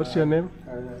 assistant. What's your name?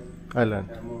 Alan.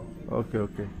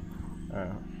 Okay.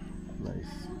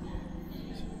 Nice.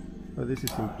 Oh, this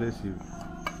is impressive.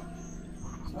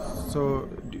 So,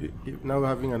 now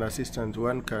having an assistant,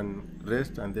 one can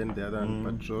rest and then the other one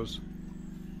patrols.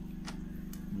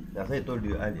 As I told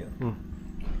you earlier,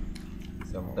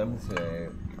 sometimes I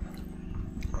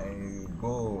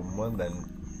go more than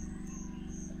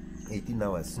 18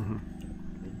 hours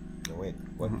away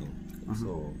working.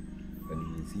 So when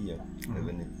he's here,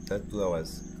 even that 2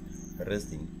 hours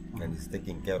resting and he's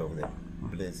taking care of the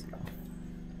place.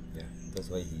 Yeah, that's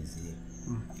why he's here.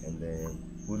 And the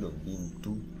good of being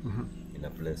two in a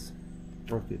place.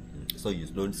 Okay. So you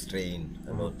don't strain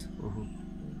a lot.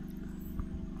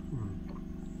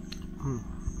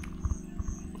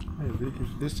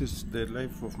 If this is the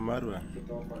life of Marwa,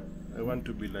 I want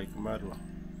to be like Marwa.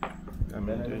 I'm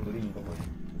enjoying.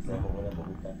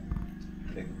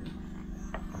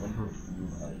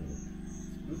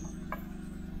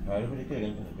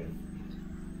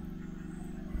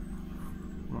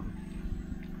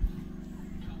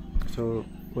 So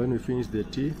when we finish the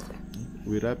tea,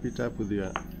 we wrap it up with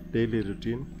your daily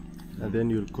routine, and then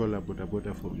you'll call a boda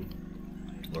boda for me.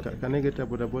 Okay. Can I get a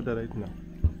boda boda right now?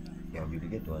 Yeah, we'll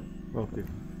get one. Okay,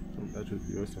 so that would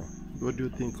be awesome. What do you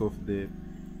think of the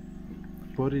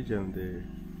porridge and the?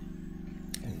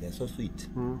 They're so sweet.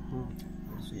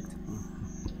 Sweet.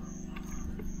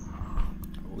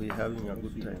 We're having a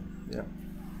good time. Yeah.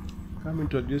 Come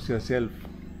introduce yourself.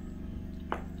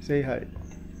 Say hi.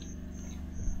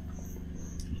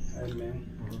 Hi, man.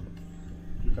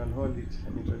 You can hold it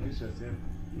and introduce yourself.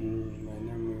 My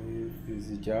name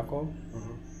is Jacob.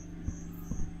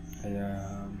 I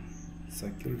am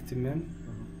security man.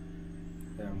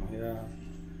 I am here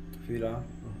to fill a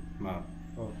map.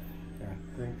 Oh, Yeah.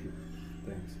 thank you.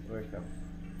 Thanks. Welcome.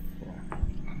 Yeah.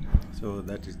 So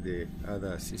that is the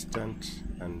other assistant,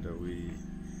 and we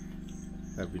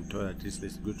have been told at least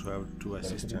it's good to have two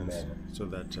assistants so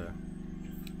that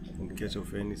in case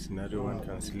of any scenario, one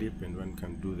can sleep and one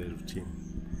can do the routine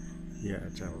here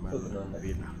at Amaro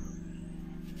Villa.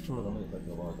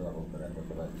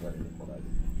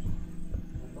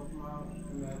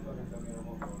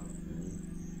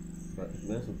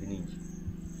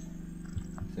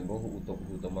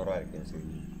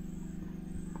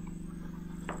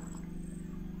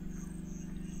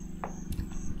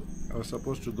 I was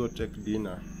supposed to go take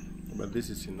dinner, but this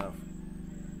is enough.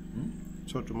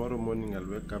 So tomorrow morning I'll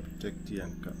wake up, take tea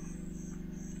and come.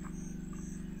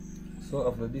 So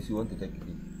after this you want to take it?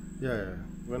 Yeah.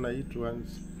 When I eat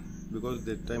once, because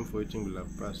the time for eating will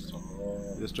have passed,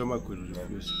 the stomach will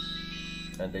refuse.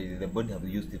 And the body have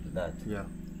used it to that. Yeah.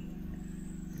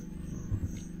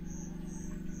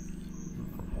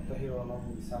 Hata hiyo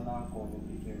wangu sana kwa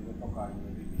mkike kutoka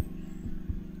hivi.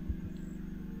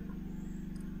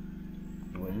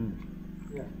 When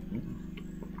Yeah.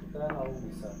 Tana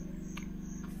huko sana.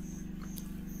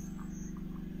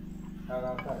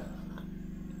 Haraka.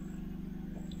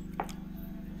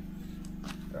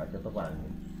 cho các bạn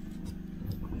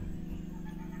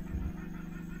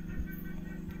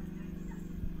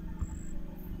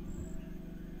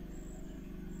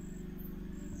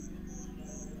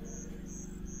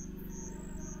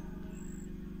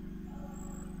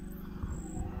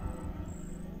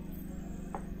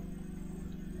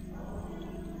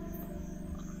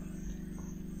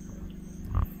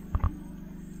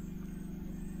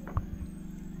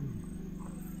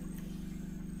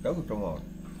Don't come out.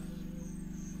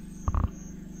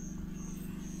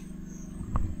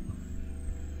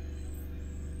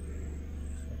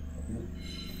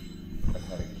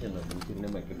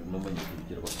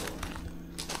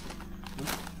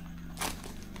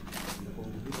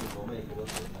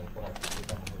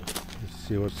 Let's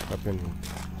see what's happening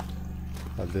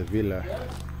at the villa.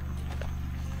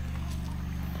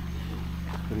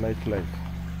 The nightlife.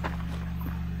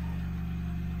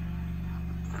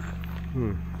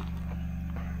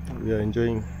 We are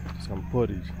enjoying some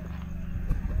porridge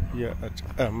here at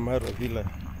Amaro Villa,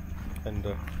 and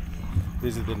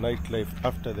this is the nightlife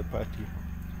after the party,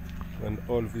 when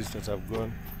all visitors have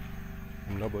gone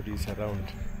and nobody is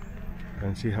around. You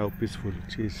can see how peaceful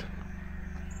it is.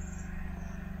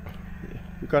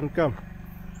 You can come.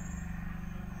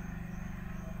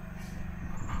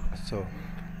 So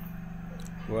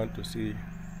we want to see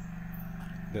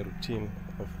the routine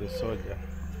of the soldier,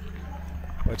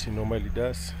 what he normally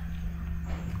does,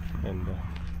 and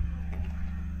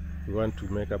we want to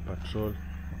make a patrol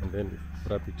and then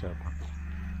wrap it up.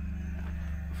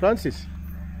 Francis,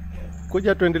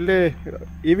 kuja tuendelee,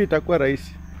 hivi itakuwa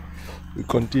rahisi. We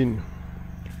continue.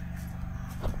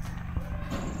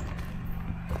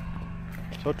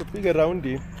 So tupige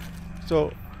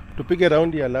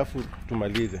raundi, alafu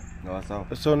tumalize. No,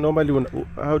 So normally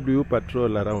how do you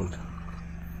patrol around?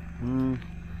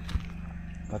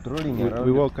 Patrolling around.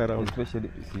 We walk around. Especially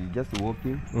just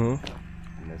walking,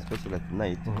 especially at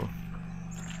night.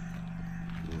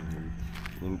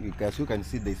 As you can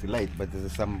see, there's light, but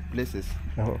there's some places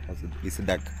it's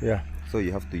dark. Yeah. So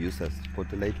you have to use a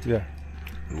spotlight. Yeah.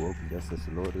 You walk just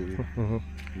slowly.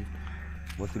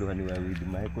 Mostly when you are with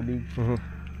my colleague,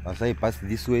 as I pass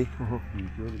this way, you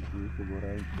go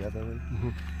around the other way.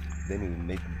 Then you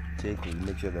make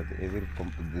sure that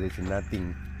there is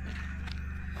nothing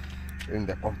in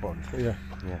the compound. Yeah.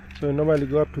 So you normally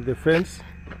go up to the fence.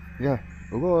 Yeah.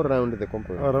 We go around the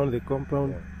compound. Around the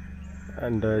compound. Yeah.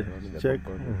 And check.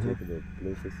 Check the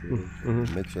places.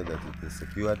 Make sure that it is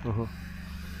secured.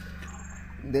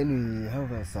 Then we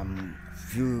have some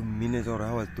few minutes or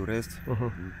hours to rest.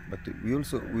 But we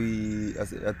also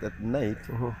at night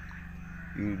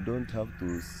you don't have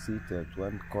to sit at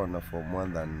one corner for more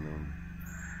than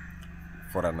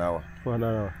for an hour.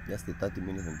 Just 30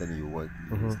 minutes, and then you work.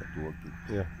 You start working.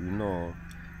 Yeah. You know,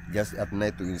 just at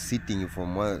night when you're sitting for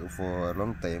a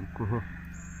long time,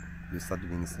 you start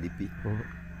being sleepy.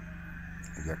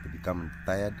 You have to become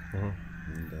tired, and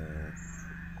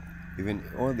even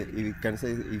you can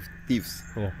say if thieves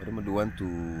want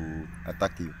to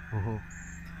attack you,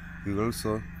 you will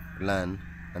also learn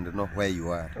and know where you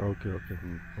are. Okay.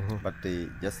 But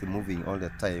just moving all the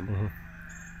time,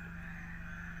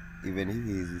 even if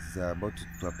he is about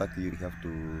to attack you, you have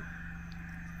to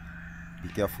be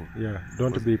careful. Yeah,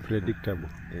 don't be predictable.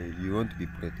 You won't be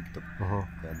predictable.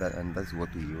 Yeah, and that's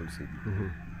what we also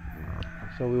do.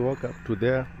 So we walk up to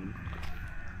there,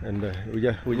 and we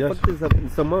just.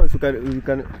 Somehow you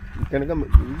can come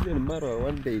even tomorrow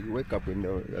one day. Wake up at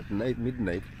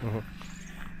midnight,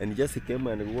 and just came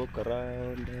and walk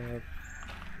around.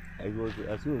 As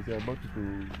he was about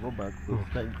to go back,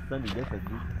 standing just like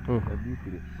this,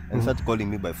 and started calling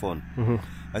me by phone.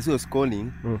 As he was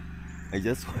calling, I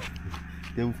just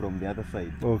came from the other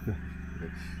side. Okay.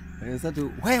 And I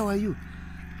started, where were you?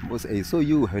 Because I saw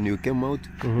you when you came out.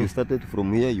 You started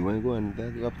from here, you want to go and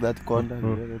up that corner,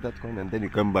 and then you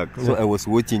come back. So I was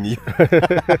watching you.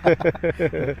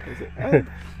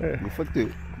 In fact,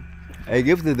 I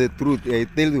gave the truth. I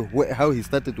tell you how he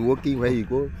started walking, where he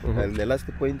go, and the last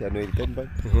point, and when he came back.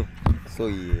 So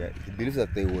he believes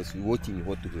that I was watching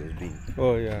what he was doing.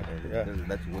 Oh yeah,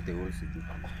 That's what I also do.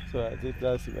 So I think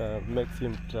that makes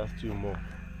him trust you more.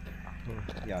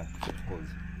 Yeah, of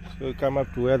course. So you come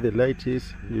up to where the light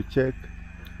is, you check.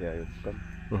 Yeah, you come.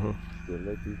 The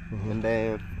light is. And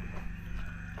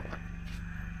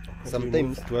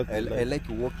sometimes I like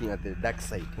walking at the dark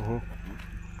side,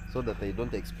 so that I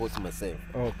don't expose myself.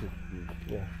 Okay.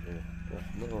 Yeah.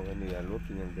 No, when you are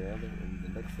walking on the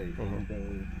dark side, and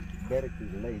the direct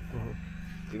light,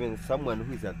 even someone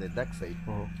who is at the dark side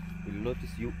will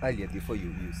notice you earlier before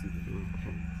you see them.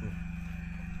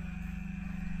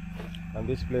 And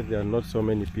this place, there are not so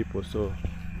many people, so.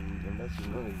 And that's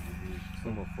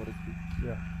some of forest.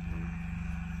 Yeah.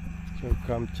 So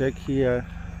come check here.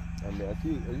 And as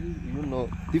you know,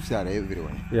 thieves are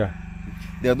everywhere. Yeah.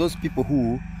 There are those people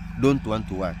who don't want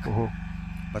to work,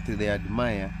 but they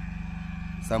admire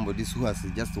somebody who has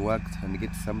just worked and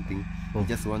get something, they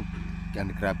just want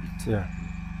and grab it. Yeah.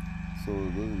 So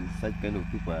those such kind of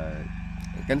people are,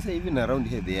 I can say even around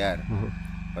here they are.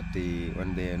 But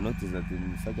when they notice that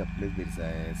in such a place there is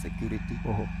a security,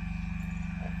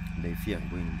 they fear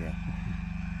going there.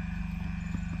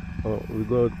 Oh, we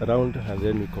go around and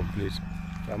then we complete.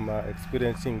 I'm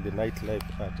experiencing the nightlife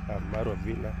at Marwa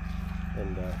Villa,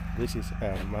 and this is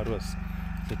Marwa's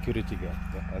security guard.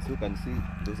 Yeah. As you can see,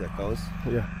 those are cows.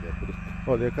 Yeah.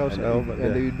 Oh, the cows And are over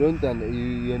there. And you don't, and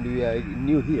we are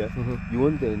new here. You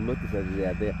won't notice that they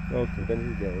are there. Okay. You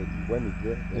can see one is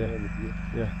there, the Yeah. one is here.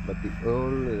 Yeah. But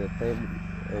all the time,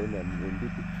 when I'm on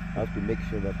duty, I have to make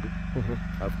sure that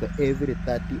after every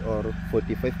 30 or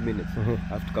 45 minutes, I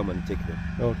have to come and check them.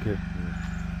 Okay.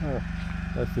 Ah,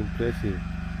 that's impressive.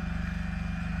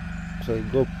 So you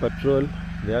go patrol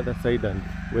the other side, and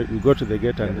we go to the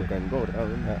gate, and You can go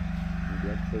around the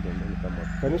other side and then come up.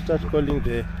 can you start calling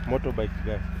the motorbike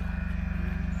guy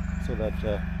so that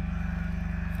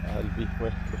I'll be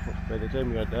by the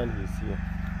time you are done, he's here.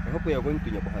 I hope we are going to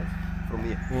Nyabohans from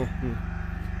here.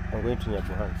 I'm going to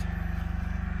Nyabohans.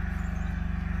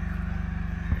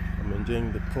 I'm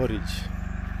enjoying the porridge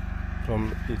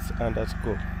from its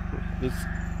underscore. It's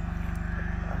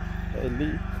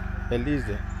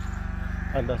Elise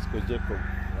underscore Jacob.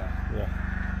 Yeah.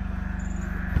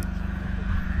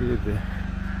 This is the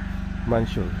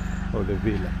mansion or the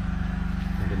villa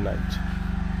in the night.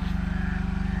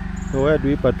 So where do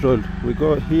we patrol? We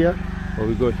go here or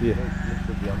we go here? Let's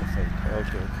go to the other side.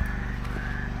 Okay.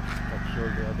 Patrol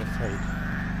the other side.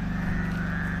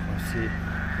 I'll see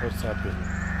what's happening.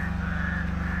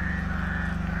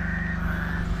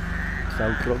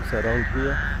 Some frogs around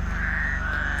here.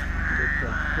 There's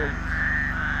some frogs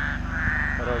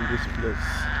around this place.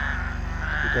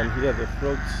 You can hear the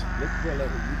frogs. Let's go like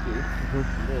UK.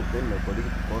 Then tell my colleague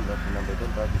to call that number. I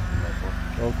don't have it in my phone.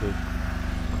 Okay.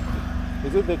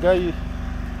 Is it the guy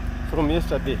from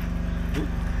yesterday?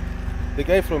 The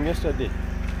guy from yesterday?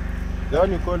 The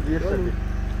one you called yesterday?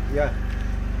 Yeah.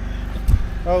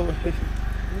 Oh,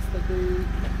 Yesterday.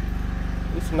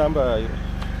 this number, I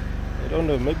don't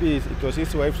know, maybe it was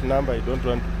his wife's number I don't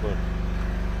want to call.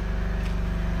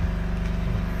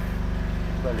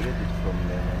 You can get it from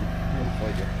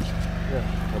Yeah.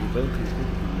 from Belgium.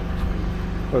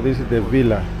 So this is the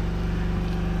villa.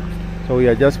 So we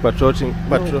are just patrolling.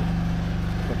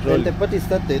 When the party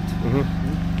started,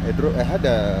 I had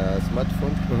a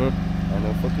smartphone, and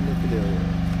unfortunately, I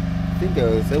think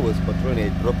I was patrolling. I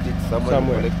dropped it somewhere.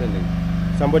 Collected it.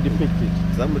 Somebody picked it.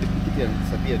 Somebody picked it and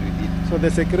disappeared with it. So the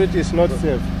security is not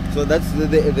safe. So that's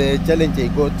the challenge I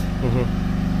got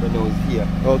when I was here.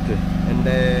 Okay.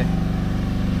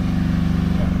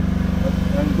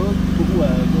 And those people who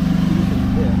are not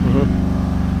there,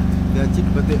 they are cheap,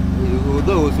 but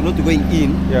although I was not going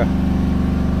in, Yeah.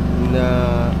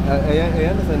 I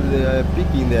understand they are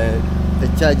picking the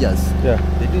chargers. Yeah.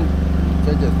 They didn't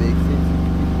charge us the expensive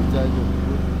people charge us.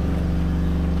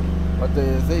 But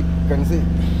they can say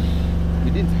we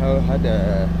didn't have had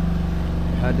a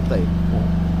hard time.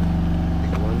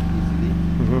 They went easily.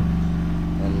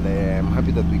 And I'm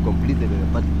happy that we completed the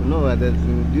party. No,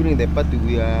 during the party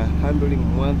we are handling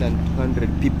more than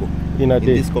 200 people In a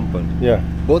day. this compound. Yeah.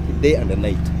 Both day and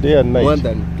night. Day and night. More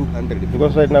than 200 people.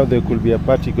 Because right now there could be a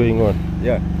party going on.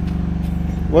 Yeah.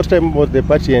 What time was the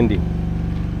party ending?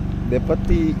 The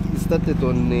party started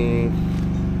on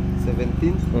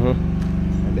 17th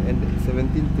and ended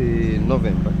 17th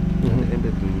November and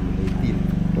ended on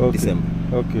 18th December.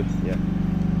 Okay. Yeah.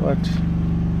 What?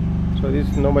 So this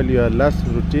is normally your last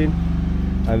routine,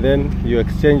 and then you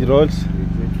exchange roles.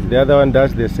 Exactly. The other one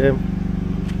does the same.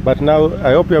 But now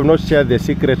I hope you have not shared the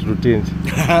secret routines.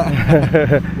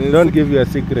 Don't give your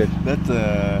secret.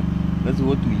 That's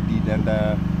what we did, and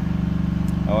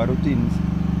our routines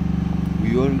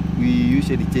we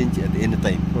usually change at any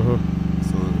time.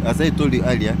 So as I told you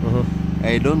earlier,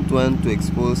 I don't want to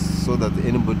expose so that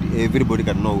everybody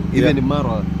can know. Even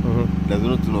Marwa does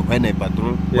not know when I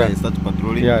patrol, when I start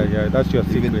patrolling. Yeah, that's your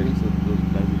secret.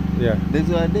 Yeah. There's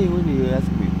a day when you ask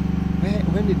me,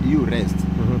 when did you rest?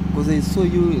 Because I saw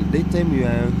you, daytime you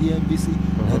are here busy,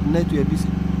 at night you are busy.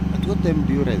 At what time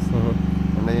do you rest?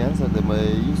 And I answered them, I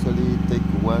usually take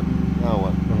 1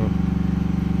 hour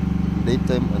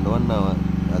daytime and 1 hour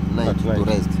at night to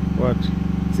rest. What?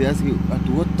 So I asked you, at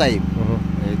what time?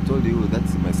 I told you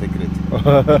that's my secret.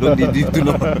 I don't need you to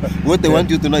know. What I want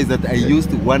you to know is that I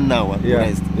used 1 hour to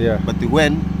rest. Yeah. But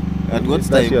when, at what That's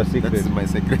time, your secret. that's my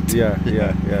secret. Yeah.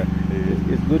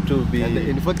 It's good to be. And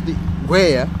in fact,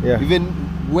 where, Yeah. even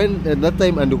when at that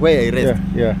time and where I rest,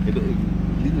 Yeah. I don't-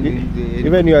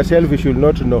 Even yourself, you should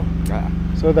not know,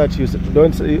 so that you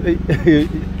don't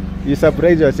you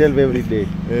surprise yourself every day.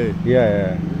 You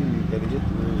can get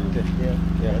to there,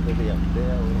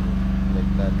 there, or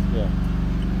like that. Yeah.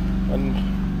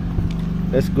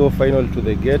 And let's go final to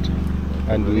the gate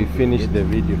and we finish the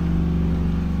video.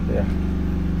 Yeah.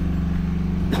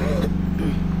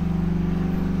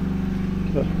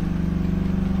 So,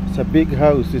 it's a big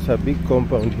house, it's a big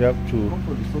compound. You have to.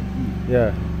 Compound is so big.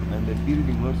 Yeah. And the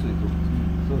building also is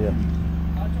so Yeah. big.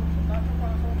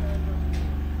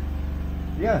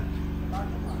 Yeah.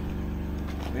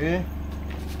 Eh?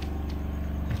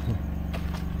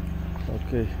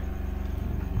 Okay.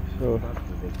 So Back to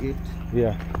the gate.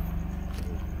 yeah.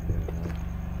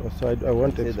 So I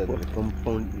want to Say that explore. the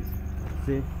compound is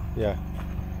safe. Yeah.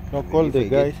 Now call If the I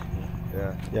guy. get-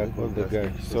 Yeah. Yeah, call the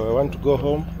guy. So I want to go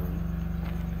home.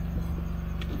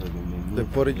 The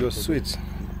porridge was sweet.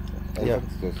 I Yeah.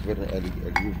 thought it was very early.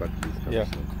 I'll give back this. Yeah.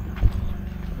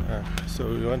 So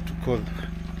we want to call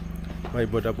my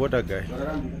boda guy.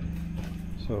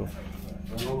 So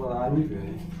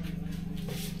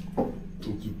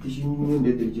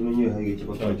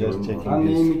I'm just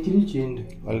checking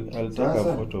this. I'll take a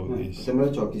photo of this.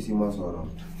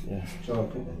 Yeah.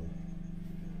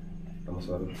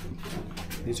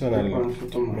 This one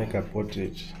I'll make a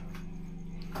portrait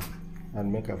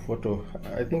and make a photo.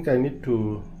 I think I need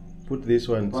to put this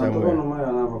one somewhere.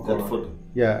 That photo.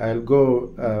 Yeah, I'll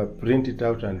go print it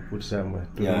out and put somewhere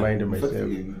to remind myself.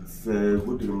 It's a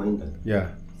good reminder. Yeah.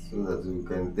 So that you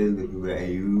can tell the people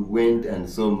I went and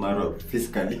saw Maro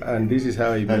physically. And this is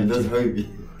how I And met that's him. how it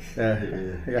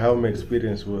be. How my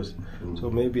experience was. So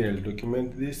maybe I'll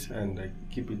document this and I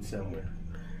keep it somewhere.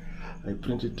 I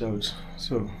print it out.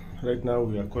 So right now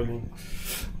we are calling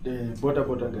the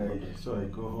boda guy. So I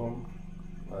go home.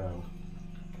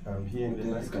 I'm here in the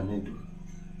What night. else can I do?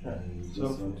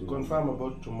 So confirm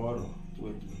about tomorrow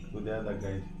with the other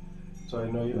guys. So I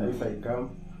know if I come,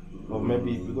 or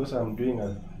maybe because I'm doing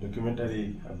a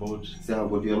documentary about Say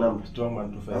about your number.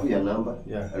 strongman to I have fight. your number.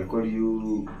 Yeah. I'll call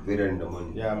you very early in the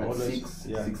morning. Yeah, I'm at always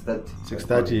 6:30.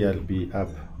 6:30 I'll be up.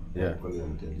 Yeah. I'll call you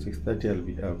and tell you. 6:30 I'll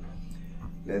be up.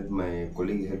 Let my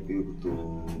colleague help you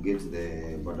to get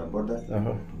the border.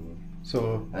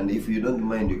 So And if you don't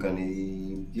mind, you can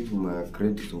give him a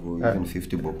credit of even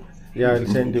 50 bob. yeah, I'll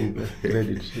send him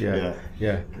credit.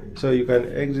 Yeah. So you can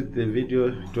exit the video.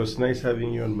 It was nice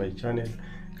having you on my channel.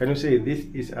 Can you say this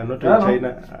is ANOTO in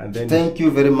China and then Thank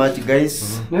you very much,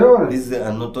 guys. This is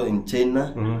ANOTO in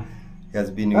China. He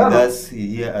has been with us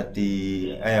here at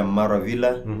the I Am Mara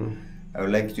Villa. I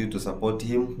would like you to support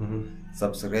him,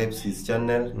 subscribe his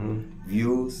channel,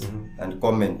 views, and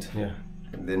comment. Yeah.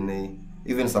 And then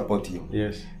even support him.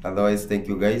 Yes. Otherwise, thank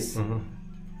you, guys.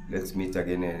 Let's meet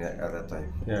again another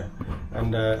time. Yeah.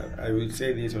 And I will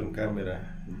say this on camera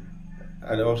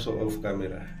and also off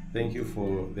camera. Thank you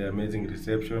for the amazing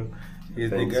reception. He's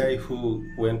Thanks. the guy who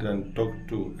went and talked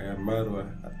to Marwa,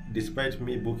 despite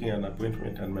me booking an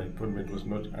appointment and my appointment was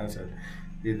not answered.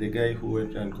 He's the guy who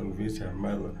went and convinced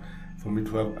Marwa for me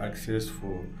to have access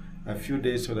for a few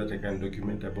days so that I can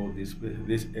document about this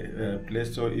place.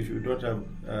 So if you don't have,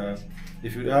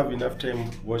 if you have enough time,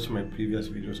 watch my previous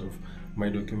videos of my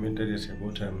documentaries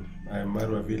about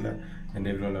Marwa Villa and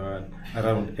everyone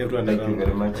around. Everyone Thank around. you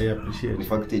very much. I appreciate In it.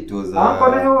 fact, it was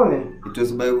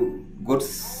by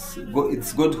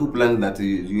it's God who planned that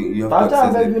you have to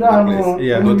access the place.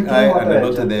 Yeah. Not I, and I'm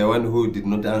not the one who did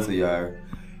not answer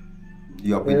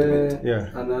your appointment. Yeah.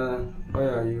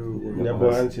 Where are you?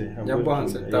 Nyabohanse. I'm going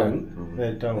Nyabohanse to- town.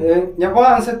 Yeah, town.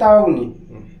 Nyabohanse town.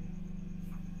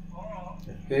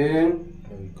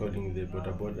 I'm recording the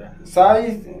border.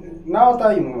 Size now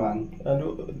time man.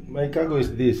 And my cargo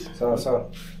is this.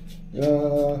 So.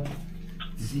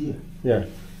 Yeah.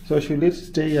 So should it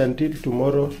stay until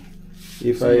tomorrow?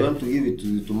 If So you want to give it to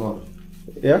you tomorrow?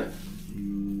 yeah.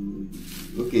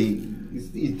 Okay,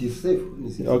 it is safe.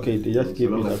 Okay, just keep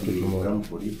So long it as up to you tomorrow. come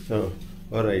for it, So,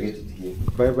 all get right. it here.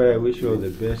 Bye bye. I wish you all the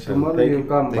best. And Tomorrow thank you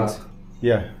come Thanks. back.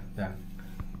 Yeah. Yeah.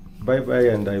 Bye bye,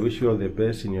 and I wish you all the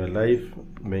best in your life.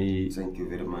 May Thank you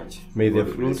very much. the God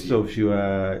bless fruits you. of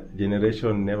your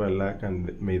generation never lack,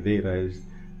 and may they rise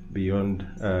beyond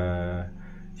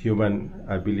human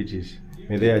abilities.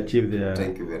 May they achieve their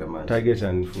Thank you very much. targets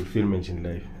and fulfillments in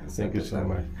life. Thank you so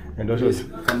much. And also, Please,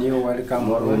 can you welcome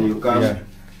Tomorrow when you come, Yeah.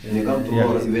 when you come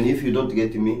tomorrow, Yeah. even if you don't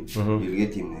get me, you'll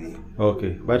get him here.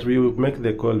 okay, but we will make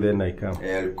the call, then I come.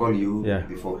 I'll call you Yeah.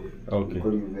 before. Okay. I'll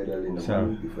call you very early in the Sawa.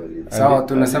 morning before I leave. Sawa, And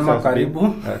tunasema this has been-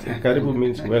 karibu. Karibu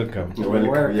means welcome.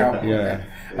 Welcome. Yeah.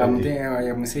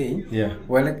 I'm saying, Yeah.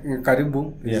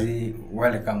 karibu Yeah. is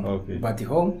welcome. Okay. But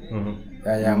home, Mhm.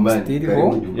 I am Nyumbani, still karibu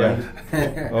home. nyumbani.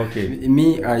 Okay.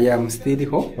 Me, I am still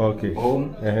home. Okay. Home.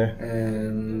 Uh-huh.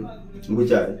 Um,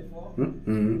 Nguchai.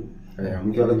 I am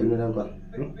Mkiwala jina langu.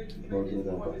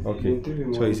 Okay,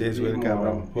 so he says welcome,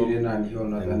 I'm home,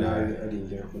 and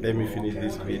let me finish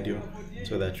this video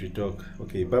so that we talk.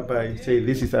 Okay, bye bye. Say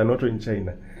this is ANOTO in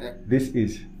China. This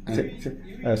is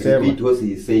Repeat what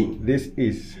he is saying. This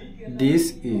is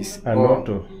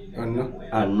ANOTO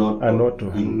ANOTO.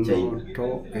 ANOTO in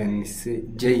China. and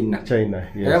China. China,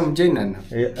 yes. I am China.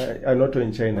 ANOTO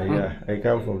in China, yeah. I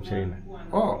come from China.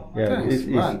 Oh, Yeah, thanks, this is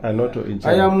man. ANOTO in I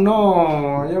China. am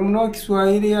no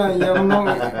Kiswahili. I am no.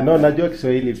 No, najua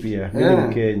Kiswahili pia. Mimi Yeah. ni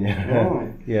Mkenya. Oh.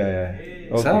 Yeah.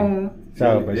 Okay. Sawa.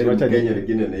 Sawa, basi wacha ni. Kenya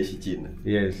lakini anaishi China.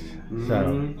 Yes.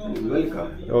 Sawa. Welcome.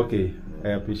 Okay.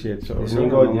 I appreciate. So, So,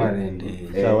 ningoje. Marende.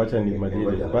 Sawa, wacha ni madini.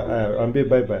 Ambie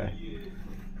bye bye.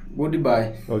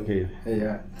 Goodbye. Okay.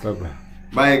 Yeah. Bye bye.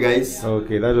 Bye guys.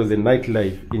 Okay, that was the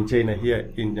nightlife in China here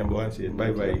in Jambohansi.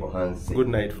 Bye bye. Jambohansi. Good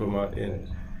night from our end.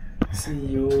 See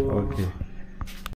you. Okay.